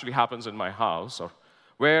 this actually happens in my house,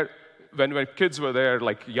 where when kids were there,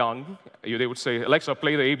 like young, they would say, Alexa,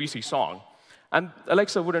 play the ABC song. And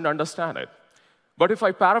Alexa wouldn't understand it. But if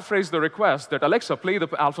I paraphrase the request that Alexa, play the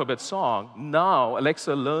alphabet song, now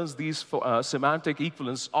Alexa learns these semantic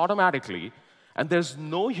equivalents automatically, and there's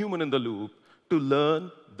no human in the loop to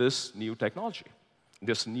learn this new technology,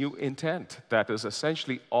 this new intent that is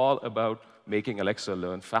essentially all about making Alexa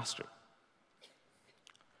learn faster.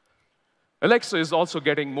 Alexa is also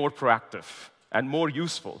getting more proactive and more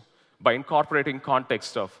useful by incorporating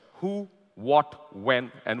context of who, what,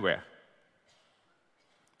 when, and where.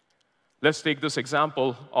 Let's take this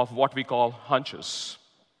example of what we call hunches.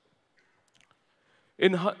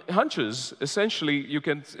 In hunches, essentially, you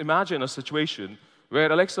can imagine a situation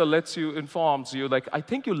where Alexa informs you, like, I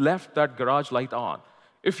think you left that garage light on.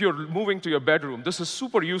 If you're moving to your bedroom, this is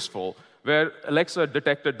super useful, where Alexa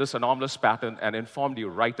detected this anomalous pattern and informed you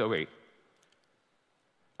right away.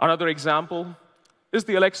 Another example is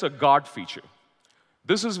the Alexa Guard feature.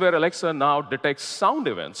 This is where Alexa now detects sound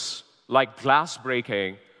events, like glass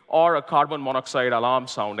breaking or a carbon monoxide alarm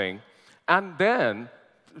sounding, and then,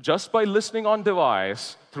 just by listening on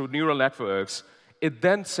device through neural networks, it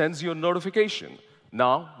then sends you a notification.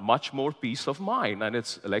 Now, much more peace of mind, and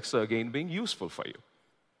it's Alexa, again, being useful for you.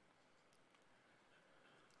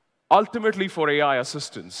 Ultimately, for AI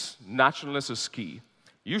assistants, naturalness is key.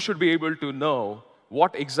 You should be able to know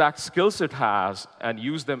what exact skills it has and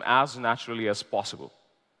use them as naturally as possible.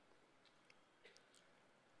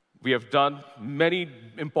 We have done many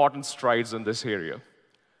important strides in this area.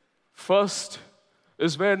 First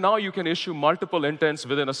is where now you can issue multiple intents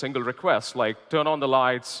within a single request, like turn on the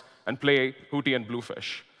lights and play Hootie and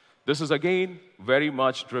Bluefish. This is, again, very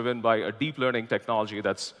much driven by a deep learning technology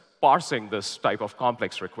that's parsing this type of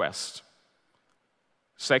complex request.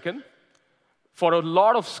 Second, for a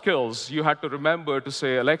lot of skills, you had to remember to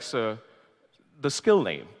say, Alexa, the skill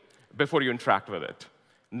name before you interact with it.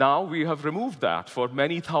 Now we have removed that for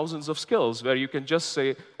many thousands of skills, where you can just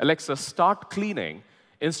say, Alexa, start cleaning,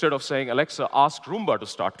 instead of saying, Alexa, ask Roomba to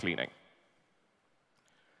start cleaning.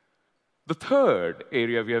 The third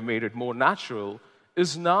area we have made it more natural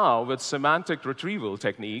is now with semantic retrieval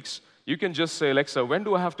techniques. You can just say, Alexa, when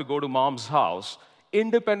do I have to go to mom's house?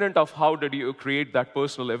 Independent of how did you create that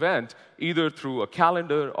personal event, either through a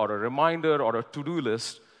calendar or a reminder or a to-do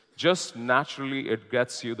list, just naturally it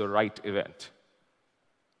gets you the right event.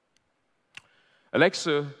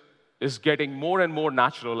 Alexa is getting more and more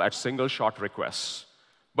natural at single-shot requests.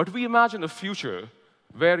 But we imagine a future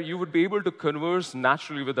where you would be able to converse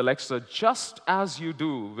naturally with Alexa just as you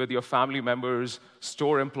do with your family members,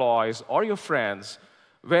 store employees, or your friends,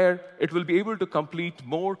 where it will be able to complete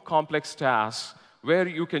more complex tasks, where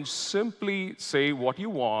you can simply say what you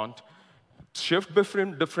want, shift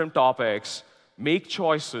different topics, make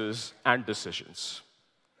choices and decisions.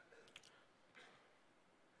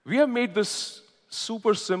 We have made this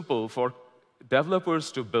super simple for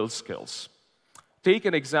developers to build skills. Take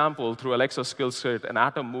an example through Alexa Skills Kit, an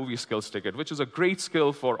Atom movie skills ticket, which is a great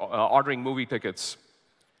skill for ordering movie tickets.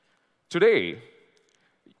 Today,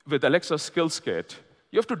 with Alexa Skills Kit,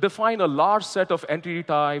 you have to define a large set of entity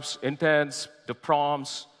types, intents, the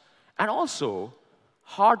prompts, and also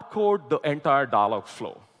hard code the entire dialog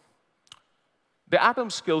flow. The Atom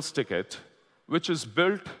Skills Ticket, which is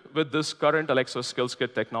built with this current Alexa Skills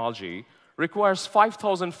Kit technology, requires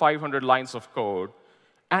 5,500 lines of code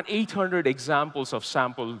and 800 examples of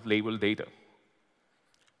sample label data.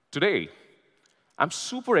 Today, I'm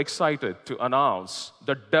super excited to announce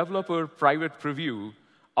the developer private preview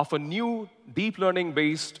of a new deep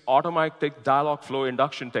learning-based automatic dialog flow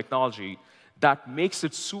induction technology that makes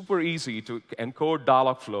it super easy to encode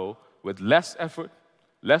dialog flow with less effort,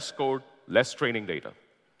 less code, less training data.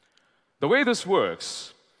 The way this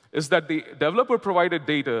works is that the developer-provided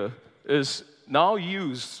data is now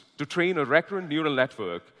used to train a recurrent neural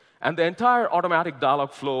network, and the entire automatic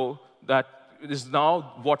dialog flow that is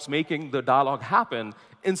now what's making the dialogue happen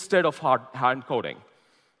instead of hand coding.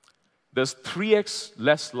 there's 3x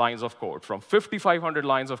less lines of code. From 5,500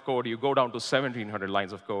 lines of code, you go down to 1,700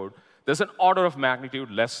 lines of code. There's an order of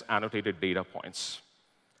magnitude less annotated data points.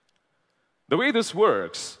 The way this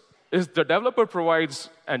works is the developer provides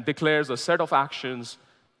and declares a set of actions,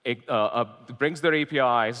 brings their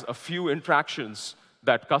APIs, a few interactions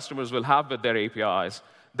that customers will have with their APIs.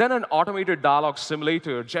 Then an automated dialog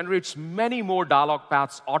simulator generates many more dialog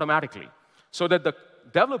paths automatically so that the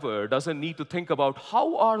developer doesn't need to think about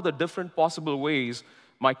how are the different possible ways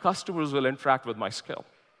my customers will interact with my skill.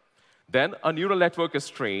 Then a neural network is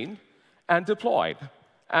trained and deployed.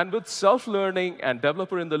 And with self-learning and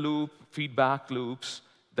developer in the loop, feedback loops,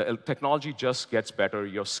 the technology just gets better.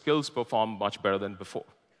 Your skills perform much better than before.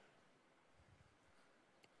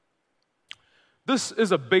 This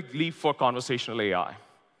is a big leap for conversational AI.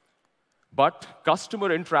 But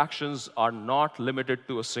customer interactions are not limited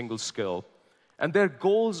to a single skill, and their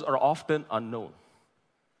goals are often unknown.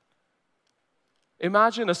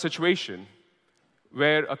 Imagine a situation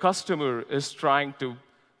where a customer is trying to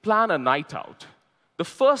plan a night out. The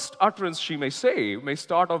first utterance she may say may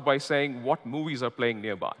start off by saying what movies are playing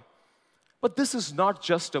nearby. But this is not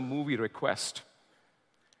just a movie request.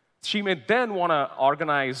 She may then want to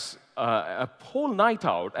organize a whole night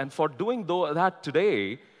out, and for doing that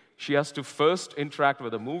today, she has to first interact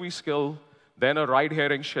with a movie skill, then a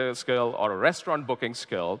ride-hailing skill, or a restaurant booking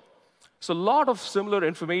skill. So a lot of similar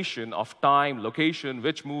information of time, location,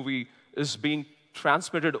 which movie is being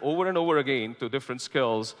transmitted over and over again to different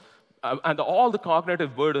skills, and all the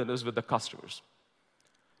cognitive burden is with the customers.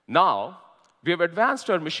 Now, we have advanced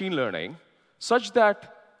our machine learning such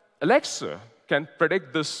that Alexa can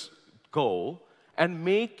predict this goal and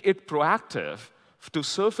make it proactive to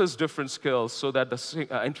surface different skills so that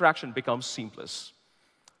the interaction becomes seamless.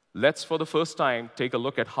 Let's, for the first time, take a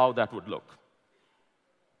look at how that would look.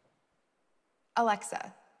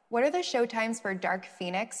 Alexa, what are the showtimes for Dark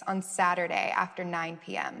Phoenix on Saturday after 9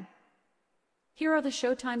 p.m.? Here are the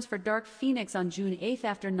showtimes for Dark Phoenix on June 8th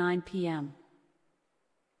after 9 p.m.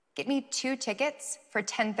 Get me 2 tickets for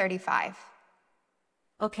 10:35.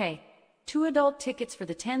 Okay. 2 adult tickets for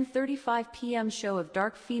the 10:35 p.m. show of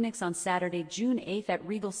Dark Phoenix on Saturday, June 8th at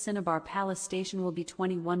Regal Cinnabar Palace Station will be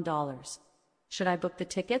 $21. Should I book the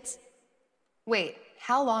tickets? Wait,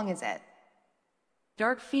 how long is it?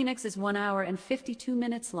 Dark Phoenix is 1 hour and 52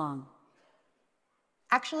 minutes long.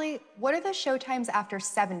 Actually, what are the showtimes after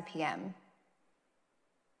 7 p.m.?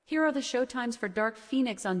 Here are the showtimes for Dark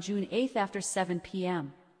Phoenix on June 8th after 7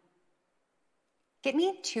 p.m. Get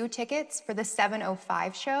me 2 tickets for the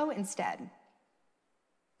 7:05 show instead.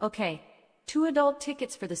 Okay. 2 adult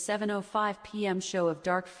tickets for the 7:05 p.m. show of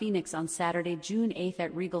Dark Phoenix on Saturday, June 8th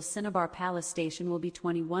at Regal Cinnabar Palace Station will be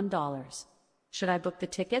 $21. Should I book the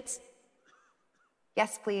tickets?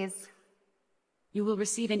 Yes, please. You will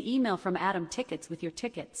receive an email from Adam Tickets with your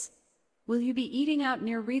tickets. Will you be eating out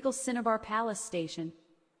near Regal Cinnabar Palace Station?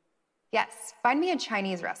 Yes, find me a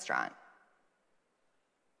Chinese restaurant.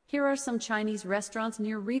 Here are some Chinese restaurants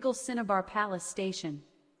near Regal Cinnabar Palace Station.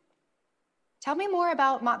 Tell me more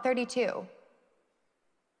about Mott 32.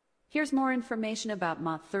 Here's more information about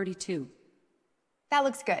Mott 32. That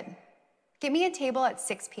looks good. Get me a table at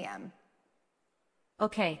 6 p.m.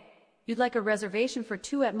 Okay. You'd like a reservation for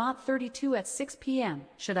 2 at Mott 32 at 6 p.m.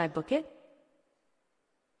 Should I book it?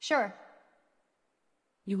 Sure.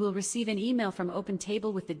 You will receive an email from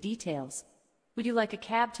OpenTable with the details. Would you like a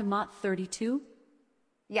cab to Mott 32?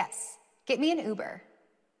 Yes. Get me an Uber.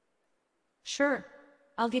 Sure.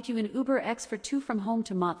 I'll get you an Uber X for 2 from home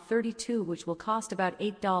to Mott 32, which will cost about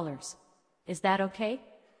 $8. Is that okay?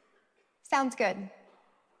 Sounds good.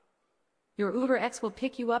 Your Uber X will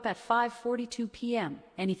pick you up at 5:42 p.m.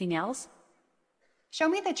 Anything else? Show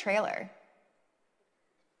me the trailer.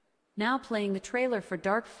 Now playing the trailer for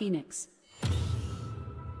Dark Phoenix.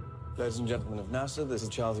 Ladies and gentlemen of NASA, this is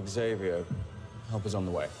Charles Xavier. Help is on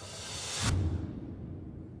the way.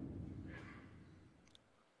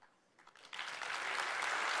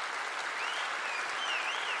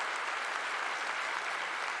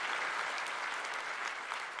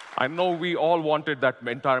 I know we all wanted that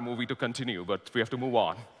entire movie to continue, but we have to move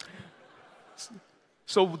on.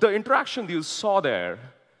 So the interaction you saw there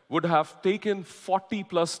would have taken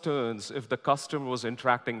 40+ turns if the customer was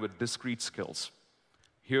interacting with discrete skills.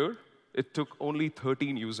 Here, it took only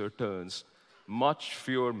 13 user turns, much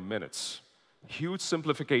fewer minutes. Huge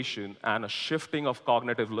simplification and a shifting of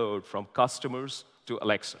cognitive load from customers to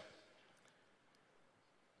Alexa.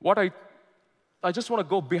 I just want to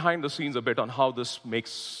go behind the scenes a bit on how this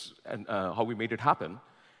makes and how we made it happen.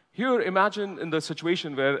 Here, imagine in the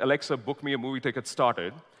situation where Alexa book me a movie ticket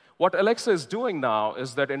started. What Alexa is doing now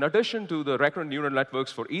is that in addition to the recurrent neural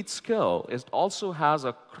networks for each skill, it also has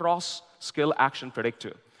a cross-skill action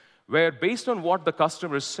predictor, where based on what the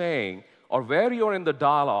customer is saying or where you're in the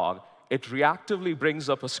dialogue, it reactively brings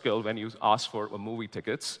up a skill when you ask for movie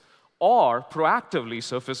tickets, or proactively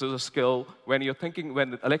surfaces a skill when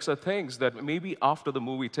Alexa thinks that maybe after the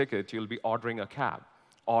movie ticket, you'll be ordering a cab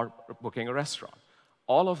or booking a restaurant.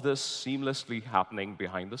 All of this seamlessly happening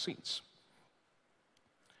behind the scenes.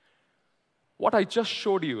 What I just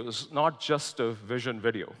showed you is not just a vision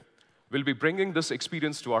video. We'll be bringing this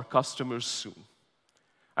experience to our customers soon.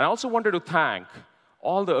 And I also wanted to thank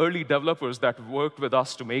all the early developers that worked with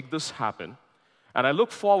us to make this happen. And I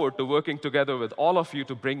look forward to working together with all of you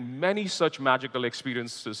to bring many such magical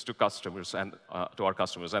experiences to customers and to our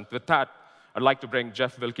customers. And with that, I'd like to bring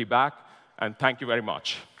Jeff Wilke back, and thank you very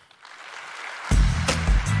much.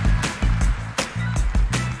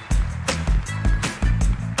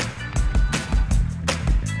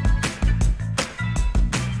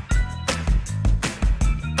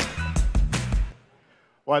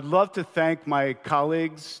 Well, I'd love to thank my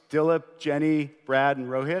colleagues, Dilip, Jenny, Brad, and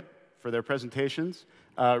Rohit for their presentations.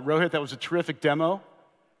 Rohit, that was a terrific demo.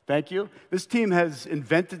 Thank you. This team has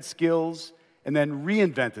invented skills and then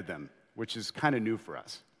reinvented them, which is kind of new for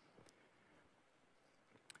us.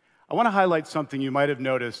 I want to highlight something you might have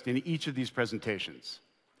noticed in each of these presentations.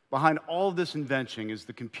 Behind all of this invention is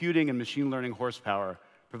the computing and machine learning horsepower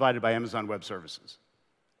provided by Amazon Web Services.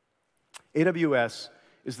 AWS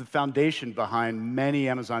is the foundation behind many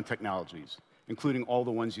Amazon technologies, including all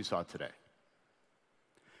the ones you saw today.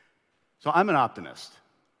 So I'm an optimist.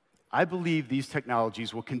 I believe these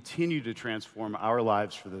technologies will continue to transform our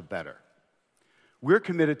lives for the better. We're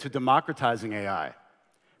committed to democratizing AI,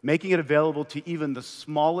 making it available to even the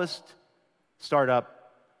smallest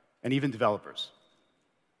startup and even developers.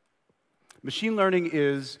 Machine learning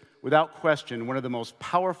is, without question, one of the most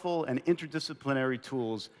powerful and interdisciplinary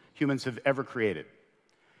tools humans have ever created.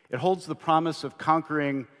 It holds the promise of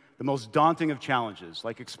conquering the most daunting of challenges,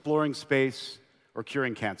 like exploring space or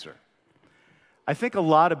curing cancer. I think a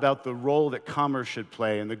lot about the role that commerce should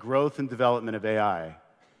play in the growth and development of AI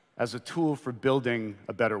as a tool for building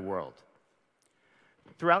a better world.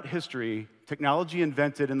 Throughout history, technology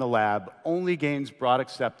invented in the lab only gains broad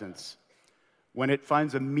acceptance when it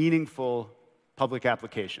finds a meaningful public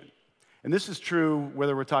application. And this is true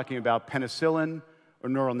whether we're talking about penicillin or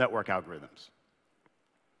neural network algorithms.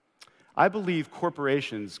 I believe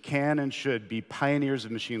corporations can and should be pioneers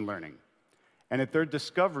of machine learning, and that their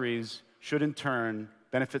discoveries should in turn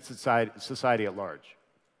benefit society at large.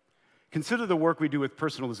 Consider the work we do with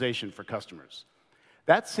personalization for customers.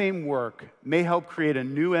 That same work may help create a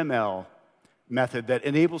new ML method that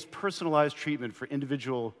enables personalized treatment for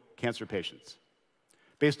individual cancer patients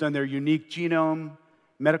based on their unique genome,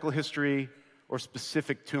 medical history, or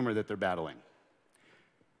specific tumor that they're battling.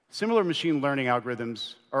 Similar machine learning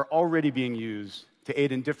algorithms are already being used to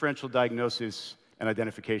aid in differential diagnosis and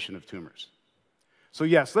identification of tumors. So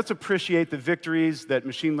yes, let's appreciate the victories that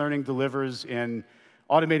machine learning delivers in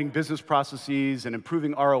automating business processes and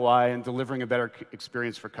improving ROI and delivering a better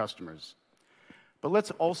experience for customers. But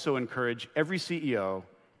let's also encourage every CEO,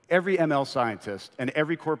 every ML scientist, and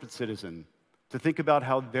every corporate citizen to think about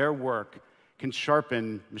how their work can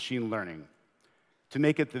sharpen machine learning to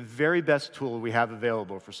make it the very best tool we have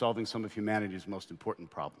available for solving some of humanity's most important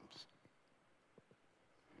problems.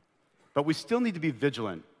 But we still need to be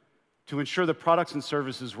vigilant to ensure the products and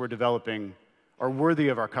services we're developing are worthy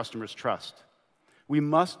of our customers' trust. We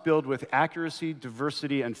must build with accuracy,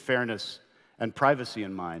 diversity, and fairness and privacy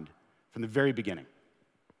in mind from the very beginning.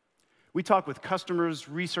 We talk with customers,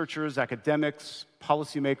 researchers, academics,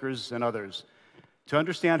 policymakers, and others to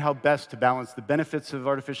understand how best to balance the benefits of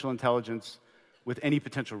artificial intelligence with any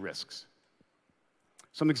potential risks.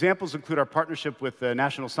 Some examples include our partnership with the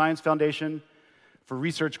National Science Foundation for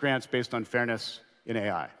research grants based on fairness in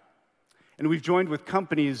AI. And we've joined with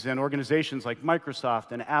companies and organizations like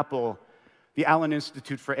Microsoft and Apple, the Allen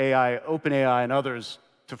Institute for AI, OpenAI, and others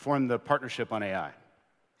to form the Partnership on AI.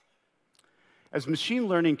 As machine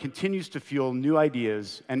learning continues to fuel new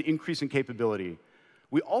ideas and increase in capability,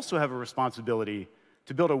 we also have a responsibility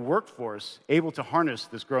to build a workforce able to harness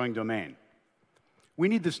this growing domain. We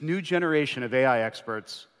need this new generation of AI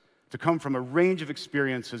experts to come from a range of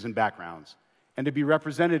experiences and backgrounds and to be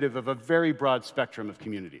representative of a very broad spectrum of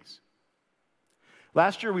communities.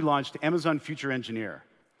 Last year, we launched Amazon Future Engineer,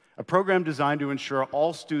 a program designed to ensure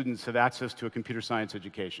all students have access to a computer science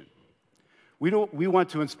education. We want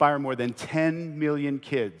to inspire more than 10 million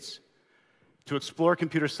kids to explore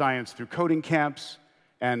computer science through coding camps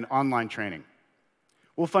and online training.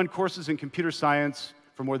 We'll fund courses in computer science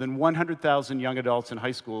for more than 100,000 young adults in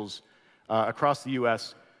high schools across the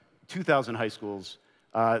US, 2,000 high schools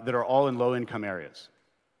that are all in low-income areas.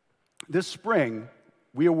 This spring,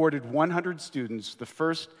 we awarded 100 students the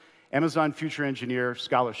first Amazon Future Engineer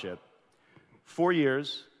Scholarship. 4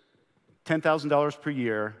 years, $10,000 per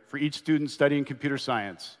year for each student studying computer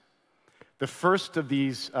science. The first of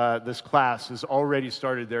this class has already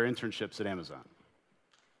started their internships at Amazon.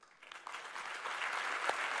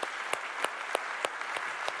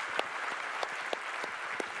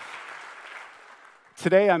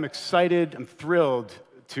 Today, I'm excited, I'm thrilled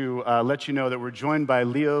to let you know that we're joined by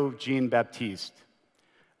Leo Jean-Baptiste,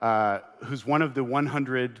 who's one of the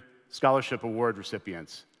 100 Scholarship Award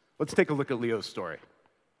recipients. Let's take a look at Leo's story.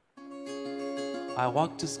 I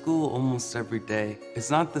walk to school almost every day. It's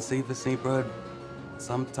not the safest neighborhood.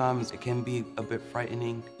 Sometimes it can be a bit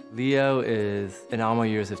frightening. Leo is, in all my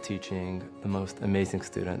years of teaching, the most amazing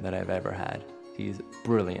student that I've ever had. He's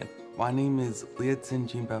brilliant. My name is Leotin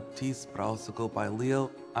Jean-Baptiste, but I also go by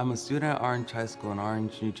Leo. I'm a student at Orange High School in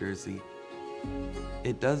Orange, New Jersey.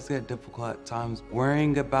 It does get difficult at times,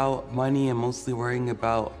 worrying about money and mostly worrying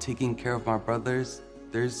about taking care of my brothers.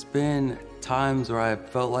 There's been times where I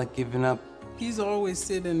felt like giving up. He's always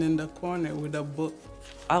sitting in the corner with a book.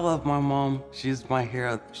 I love my mom. She's my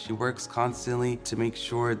hero. She works constantly to make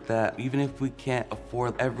sure that even if we can't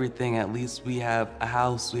afford everything, at least we have a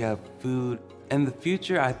house, we have food. In the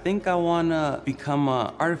future, I think I want to become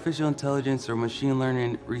an artificial intelligence or machine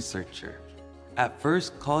learning researcher. At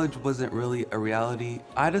first, college wasn't really a reality.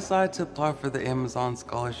 I decided to apply for the Amazon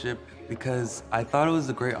scholarship because I thought it was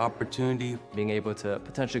a great opportunity. Being able to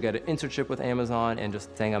potentially get an internship with Amazon and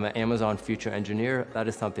just saying I'm an Amazon Future Engineer, that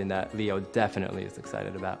is something that Leo definitely is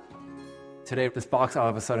excited about. Today, this box all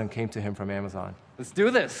of a sudden came to him from Amazon. Let's do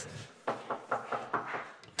this!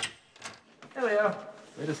 Hey, Leo.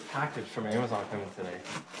 Latest package from Amazon coming today.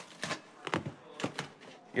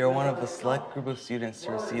 You're one of a select group of students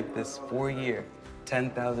to receive this 4-year,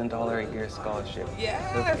 $10,000 a year scholarship.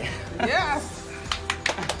 Yes! Yes!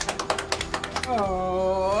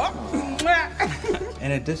 Oh.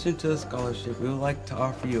 In addition to the scholarship, we would like to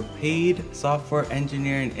offer you a paid software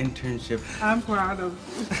engineering internship. I'm proud of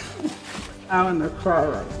you. I want to cry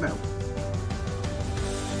right now.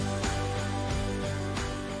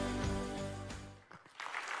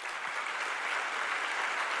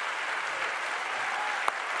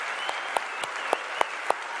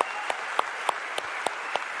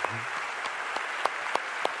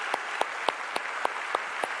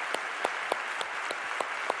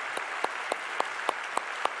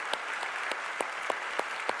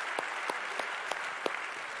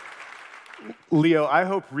 Leo, I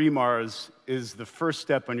hope REMARS is the first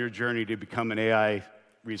step on your journey to become an AI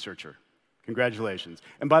researcher. Congratulations.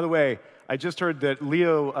 And by the way, I just heard that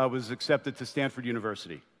Leo was accepted to Stanford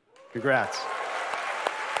University. Congrats.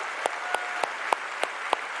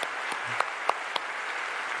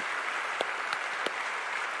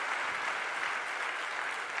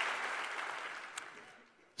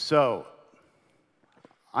 So,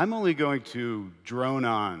 I'm only going to drone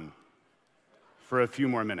on for a few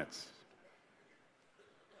more minutes.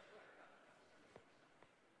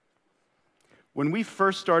 When we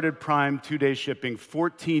first started Prime 2-day shipping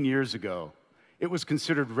 14 years ago, it was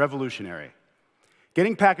considered revolutionary.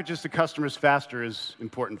 Getting packages to customers faster is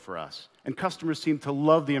important for us, and customers seem to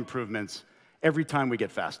love the improvements every time we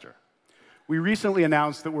get faster. We recently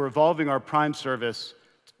announced that we're evolving our Prime service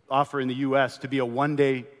offer in the US to be a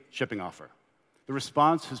 1-day shipping offer. The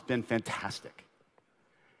response has been fantastic.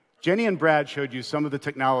 Jenny and Brad showed you some of the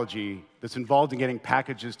technology that's involved in getting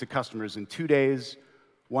packages to customers in 2 days,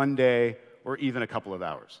 1 day, or even a couple of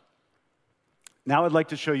hours. Now I'd like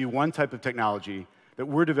to show you one type of technology that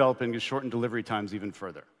we're developing to shorten delivery times even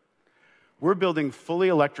further. We're building fully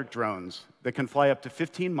electric drones that can fly up to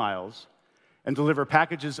 15 miles and deliver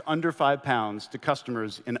packages under 5 pounds to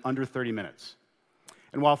customers in under 30 minutes.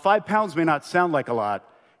 And while 5 pounds may not sound like a lot,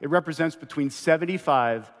 it represents between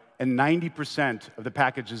 75 and 90% of the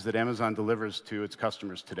packages that Amazon delivers to its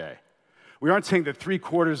customers today. We aren't saying that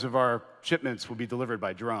 3/4 of our shipments will be delivered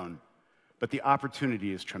by drone, but the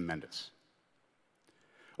opportunity is tremendous.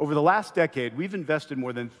 Over the last decade, we've invested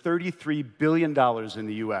more than $33 billion in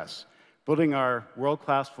the US, building our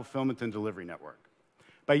world-class fulfillment and delivery network.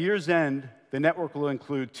 By year's end, the network will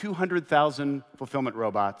include 200,000 fulfillment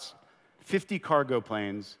robots, 50 cargo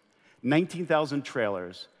planes, 19,000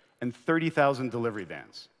 trailers, and 30,000 delivery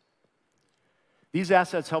vans. These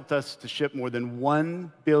assets helped us to ship more than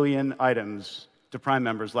 1 billion items to Prime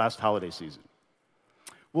members last holiday season.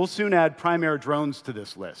 We'll soon add Prime Air drones to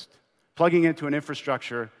this list, plugging into an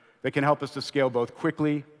infrastructure that can help us to scale both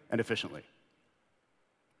quickly and efficiently.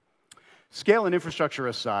 Scale and infrastructure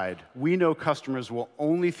aside, we know customers will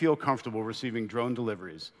only feel comfortable receiving drone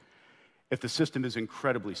deliveries if the system is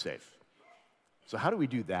incredibly safe. So how do we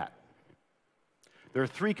do that? There are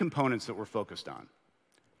three components that we're focused on.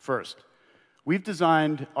 First, we've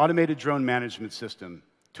designed automated drone management system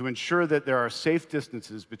to ensure that there are safe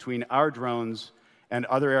distances between our drones and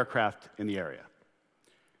other aircraft in the area.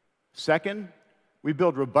 Second, we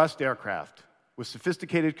build robust aircraft with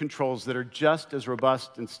sophisticated controls that are just as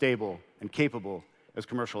robust and stable and capable as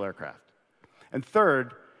commercial aircraft. And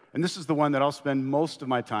third, and this is the one that I'll spend most of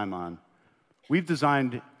my time on, we've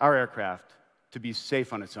designed our aircraft to be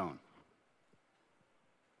safe on its own.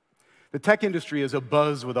 The tech industry is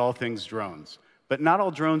abuzz with all things drones, but not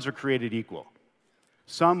all drones are created equal.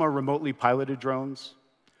 Some are remotely piloted drones.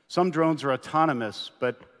 Some drones are autonomous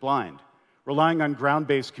but blind, relying on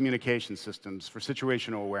ground-based communication systems for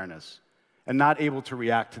situational awareness and not able to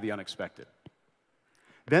react to the unexpected.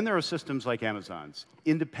 Then there are systems like Amazon's,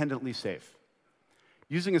 independently safe.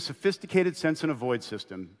 Using a sophisticated sense and avoid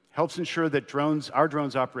system helps ensure that our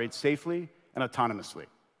drones operate safely and autonomously.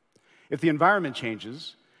 If the environment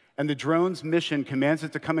changes and the drone's mission commands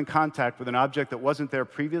it to come in contact with an object that wasn't there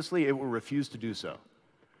previously, it will refuse to do so.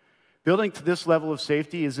 Building to this level of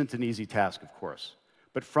safety isn't an easy task, of course,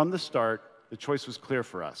 but from the start, the choice was clear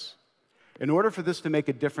for us. In order for this to make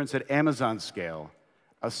a difference at Amazon's scale,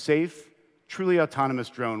 a safe, truly autonomous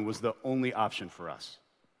drone was the only option for us.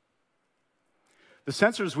 The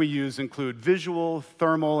sensors we use include visual,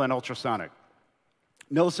 thermal, and ultrasonic.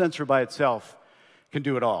 No sensor by itself can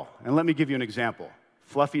do it all. And let me give you an example.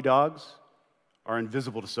 Fluffy dogs are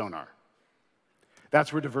invisible to sonar.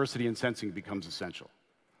 That's where diversity in sensing becomes essential.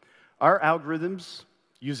 Our algorithms,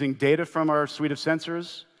 using data from our suite of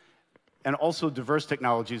sensors, and also diverse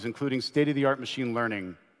technologies, including state-of-the-art machine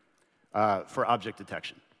learning for object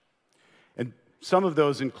detection. And some of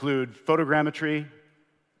those include photogrammetry,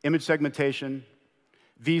 image segmentation,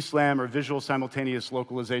 VSLAM, or visual simultaneous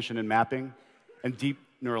localization and mapping, and deep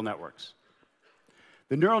neural networks.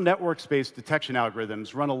 The neural networks-based detection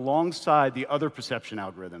algorithms run alongside the other perception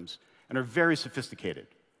algorithms and are very sophisticated.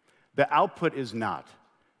 The output is not.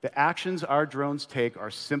 The actions our drones take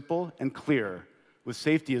are simple and clear, with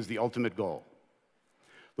safety as the ultimate goal.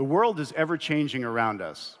 The world is ever-changing around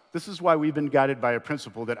us. This is why we've been guided by a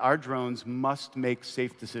principle that our drones must make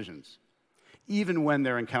safe decisions, even when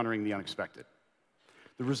they're encountering the unexpected.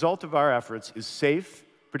 The result of our efforts is safe,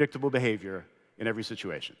 predictable behavior in every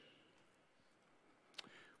situation.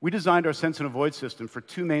 We designed our sense and avoid system for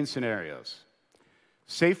two main scenarios: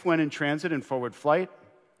 safe when in transit and forward flight,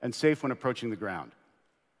 and safe when approaching the ground.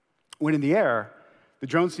 When in the air, the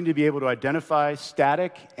drones need to be able to identify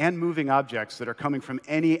static and moving objects that are coming from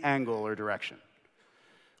any angle or direction.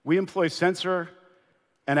 We employ sensor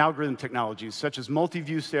and algorithm technologies such as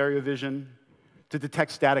multi-view stereo vision to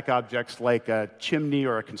detect static objects like a chimney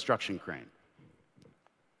or a construction crane.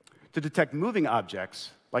 To detect moving objects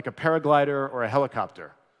like a paraglider or a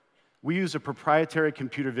helicopter, we use a proprietary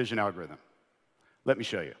computer vision algorithm. Let me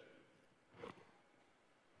show you.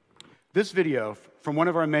 This video from one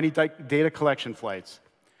of our many data collection flights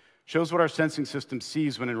shows what our sensing system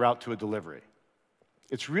sees when en route to a delivery.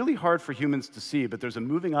 It's really hard for humans to see, but there's a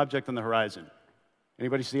moving object on the horizon.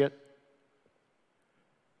 Anybody see it?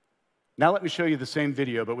 Now let me show you the same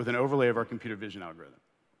video, but with an overlay of our computer vision algorithm.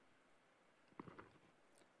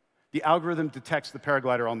 The algorithm detects the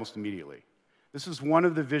paraglider almost immediately. This is one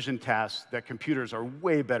of the vision tasks that computers are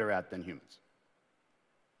way better at than humans.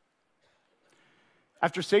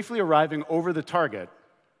 After safely arriving over the target,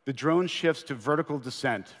 the drone shifts to vertical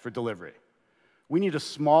descent for delivery. We need a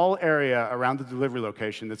small area around the delivery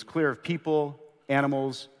location that's clear of people,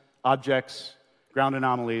 animals, objects, ground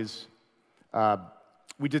anomalies.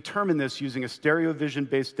 We determine this using a stereo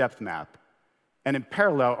vision-based depth map, and in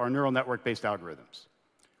parallel, our neural network-based algorithms,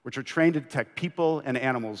 which are trained to detect people and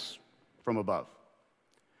animals from above.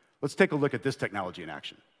 Let's take a look at this technology in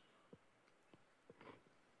action.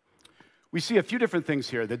 We see a few different things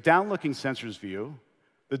here: the down-looking sensors view,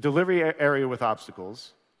 the delivery area with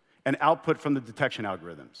obstacles, and output from the detection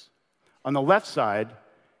algorithms. On the left side,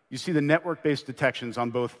 you see the network-based detections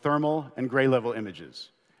on both thermal and gray-level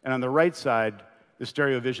images. And on the right side, the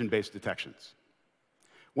stereo vision-based detections.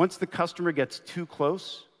 Once the customer gets too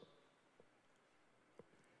close,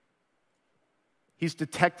 he's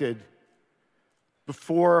detected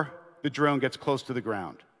before the drone gets close to the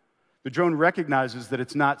ground. The drone recognizes that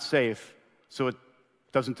it's not safe, so it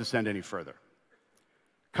doesn't descend any further.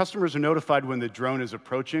 Customers are notified when the drone is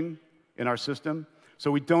approaching in our system,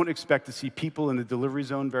 so we don't expect to see people in the delivery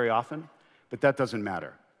zone very often, but that doesn't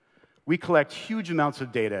matter. We collect huge amounts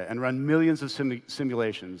of data and run millions of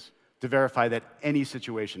simulations to verify that any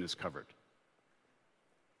situation is covered.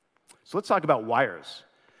 So let's talk about wires.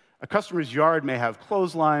 A customer's yard may have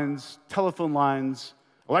clotheslines, telephone lines,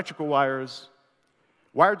 electrical wires.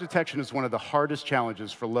 Wire detection is one of the hardest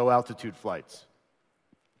challenges for low-altitude flights.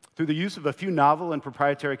 Through the use of a few novel and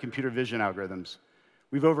proprietary computer vision algorithms,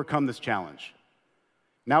 we've overcome this challenge.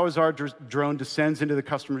 Now as our drone descends into the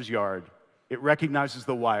customer's yard, it recognizes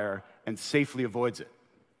the wire and safely avoids it.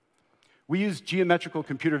 We use geometrical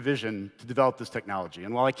computer vision to develop this technology,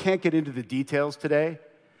 and while I can't get into the details today,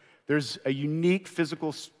 there's a unique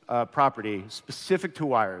physical property specific to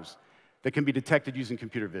wires that can be detected using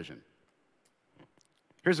computer vision.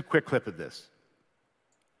 Here's a quick clip of this.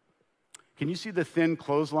 Can you see the thin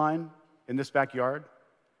clothesline in this backyard?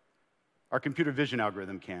 Our computer vision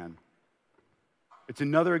algorithm can. It's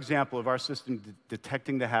another example of our system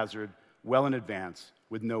detecting the hazard well in advance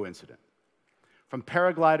with no incident. From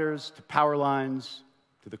paragliders to power lines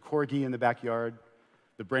to the corgi in the backyard,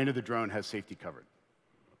 the brain of the drone has safety covered.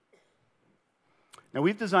 Now,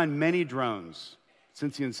 we've designed many drones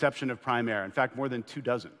since the inception of Prime Air, in fact, more than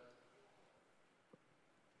 24.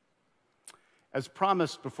 As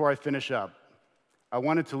promised, before I finish up, I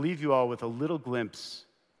wanted to leave you all with a little glimpse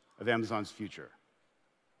of Amazon's future.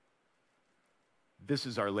 This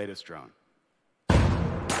is our latest drone.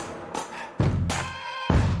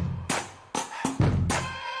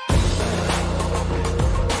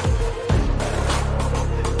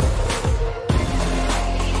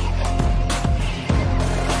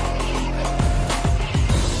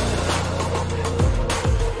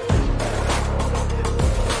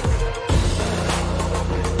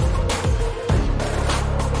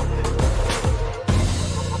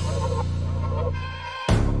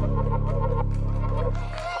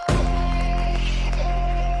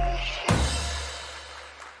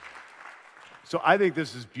 So I think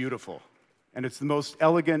this is beautiful, and it's the most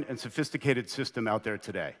elegant and sophisticated system out there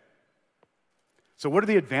today. So what are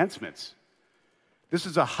the advancements? This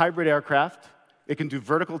is a hybrid aircraft. It can do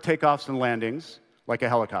vertical takeoffs and landings like a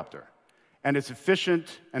helicopter, and it's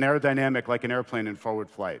efficient and aerodynamic like an airplane in forward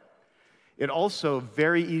flight. It also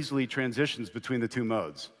very easily transitions between the two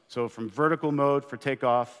modes, so from vertical mode for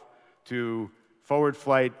takeoff to forward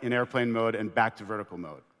flight in airplane mode and back to vertical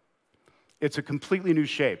mode. It's a completely new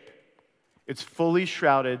shape. It's fully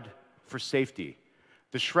shrouded for safety.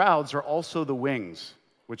 The shrouds are also the wings,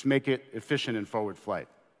 which make it efficient in forward flight.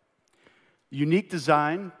 Unique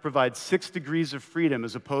design provides 6 degrees of freedom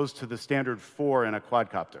as opposed to the standard 4 in a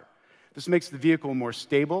quadcopter. This makes the vehicle more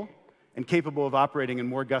stable and capable of operating in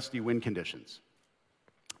more gusty wind conditions.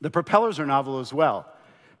 The propellers are novel as well.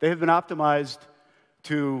 They have been optimized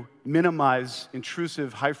to minimize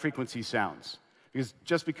intrusive high-frequency sounds. Because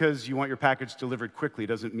just because you want your package delivered quickly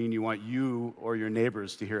doesn't mean you want you or your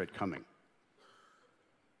neighbors to hear it coming.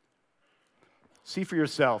 See for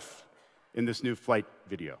yourself in this new flight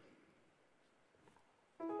video.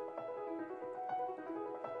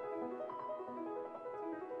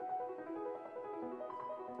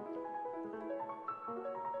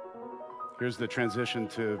 Here's the transition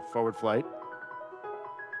to forward flight.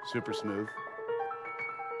 Super smooth.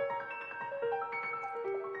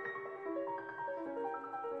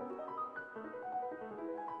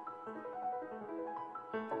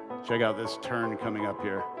 Check out this turn coming up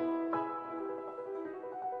here.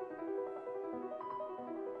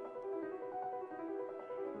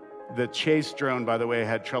 The chase drone, by the way,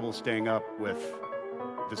 had trouble staying up with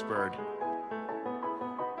this bird.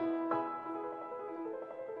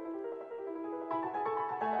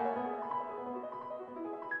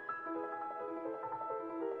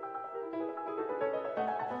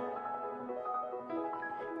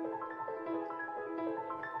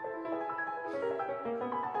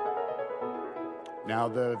 Now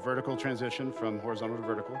the vertical transition from horizontal to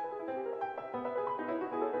vertical.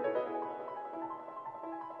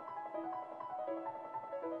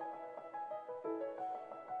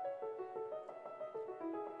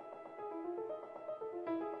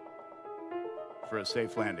 For a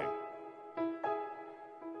safe landing.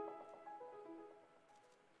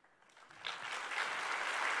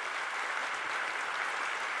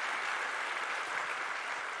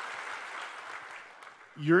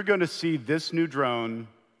 You're going to see this new drone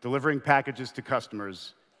delivering packages to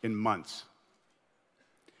customers in months.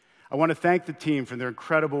 I want to thank the team for their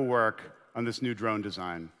incredible work on this new drone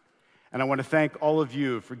design. And I want to thank all of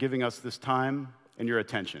you for giving us this time and your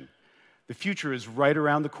attention. The future is right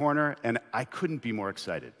around the corner, and I couldn't be more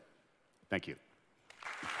excited. Thank you.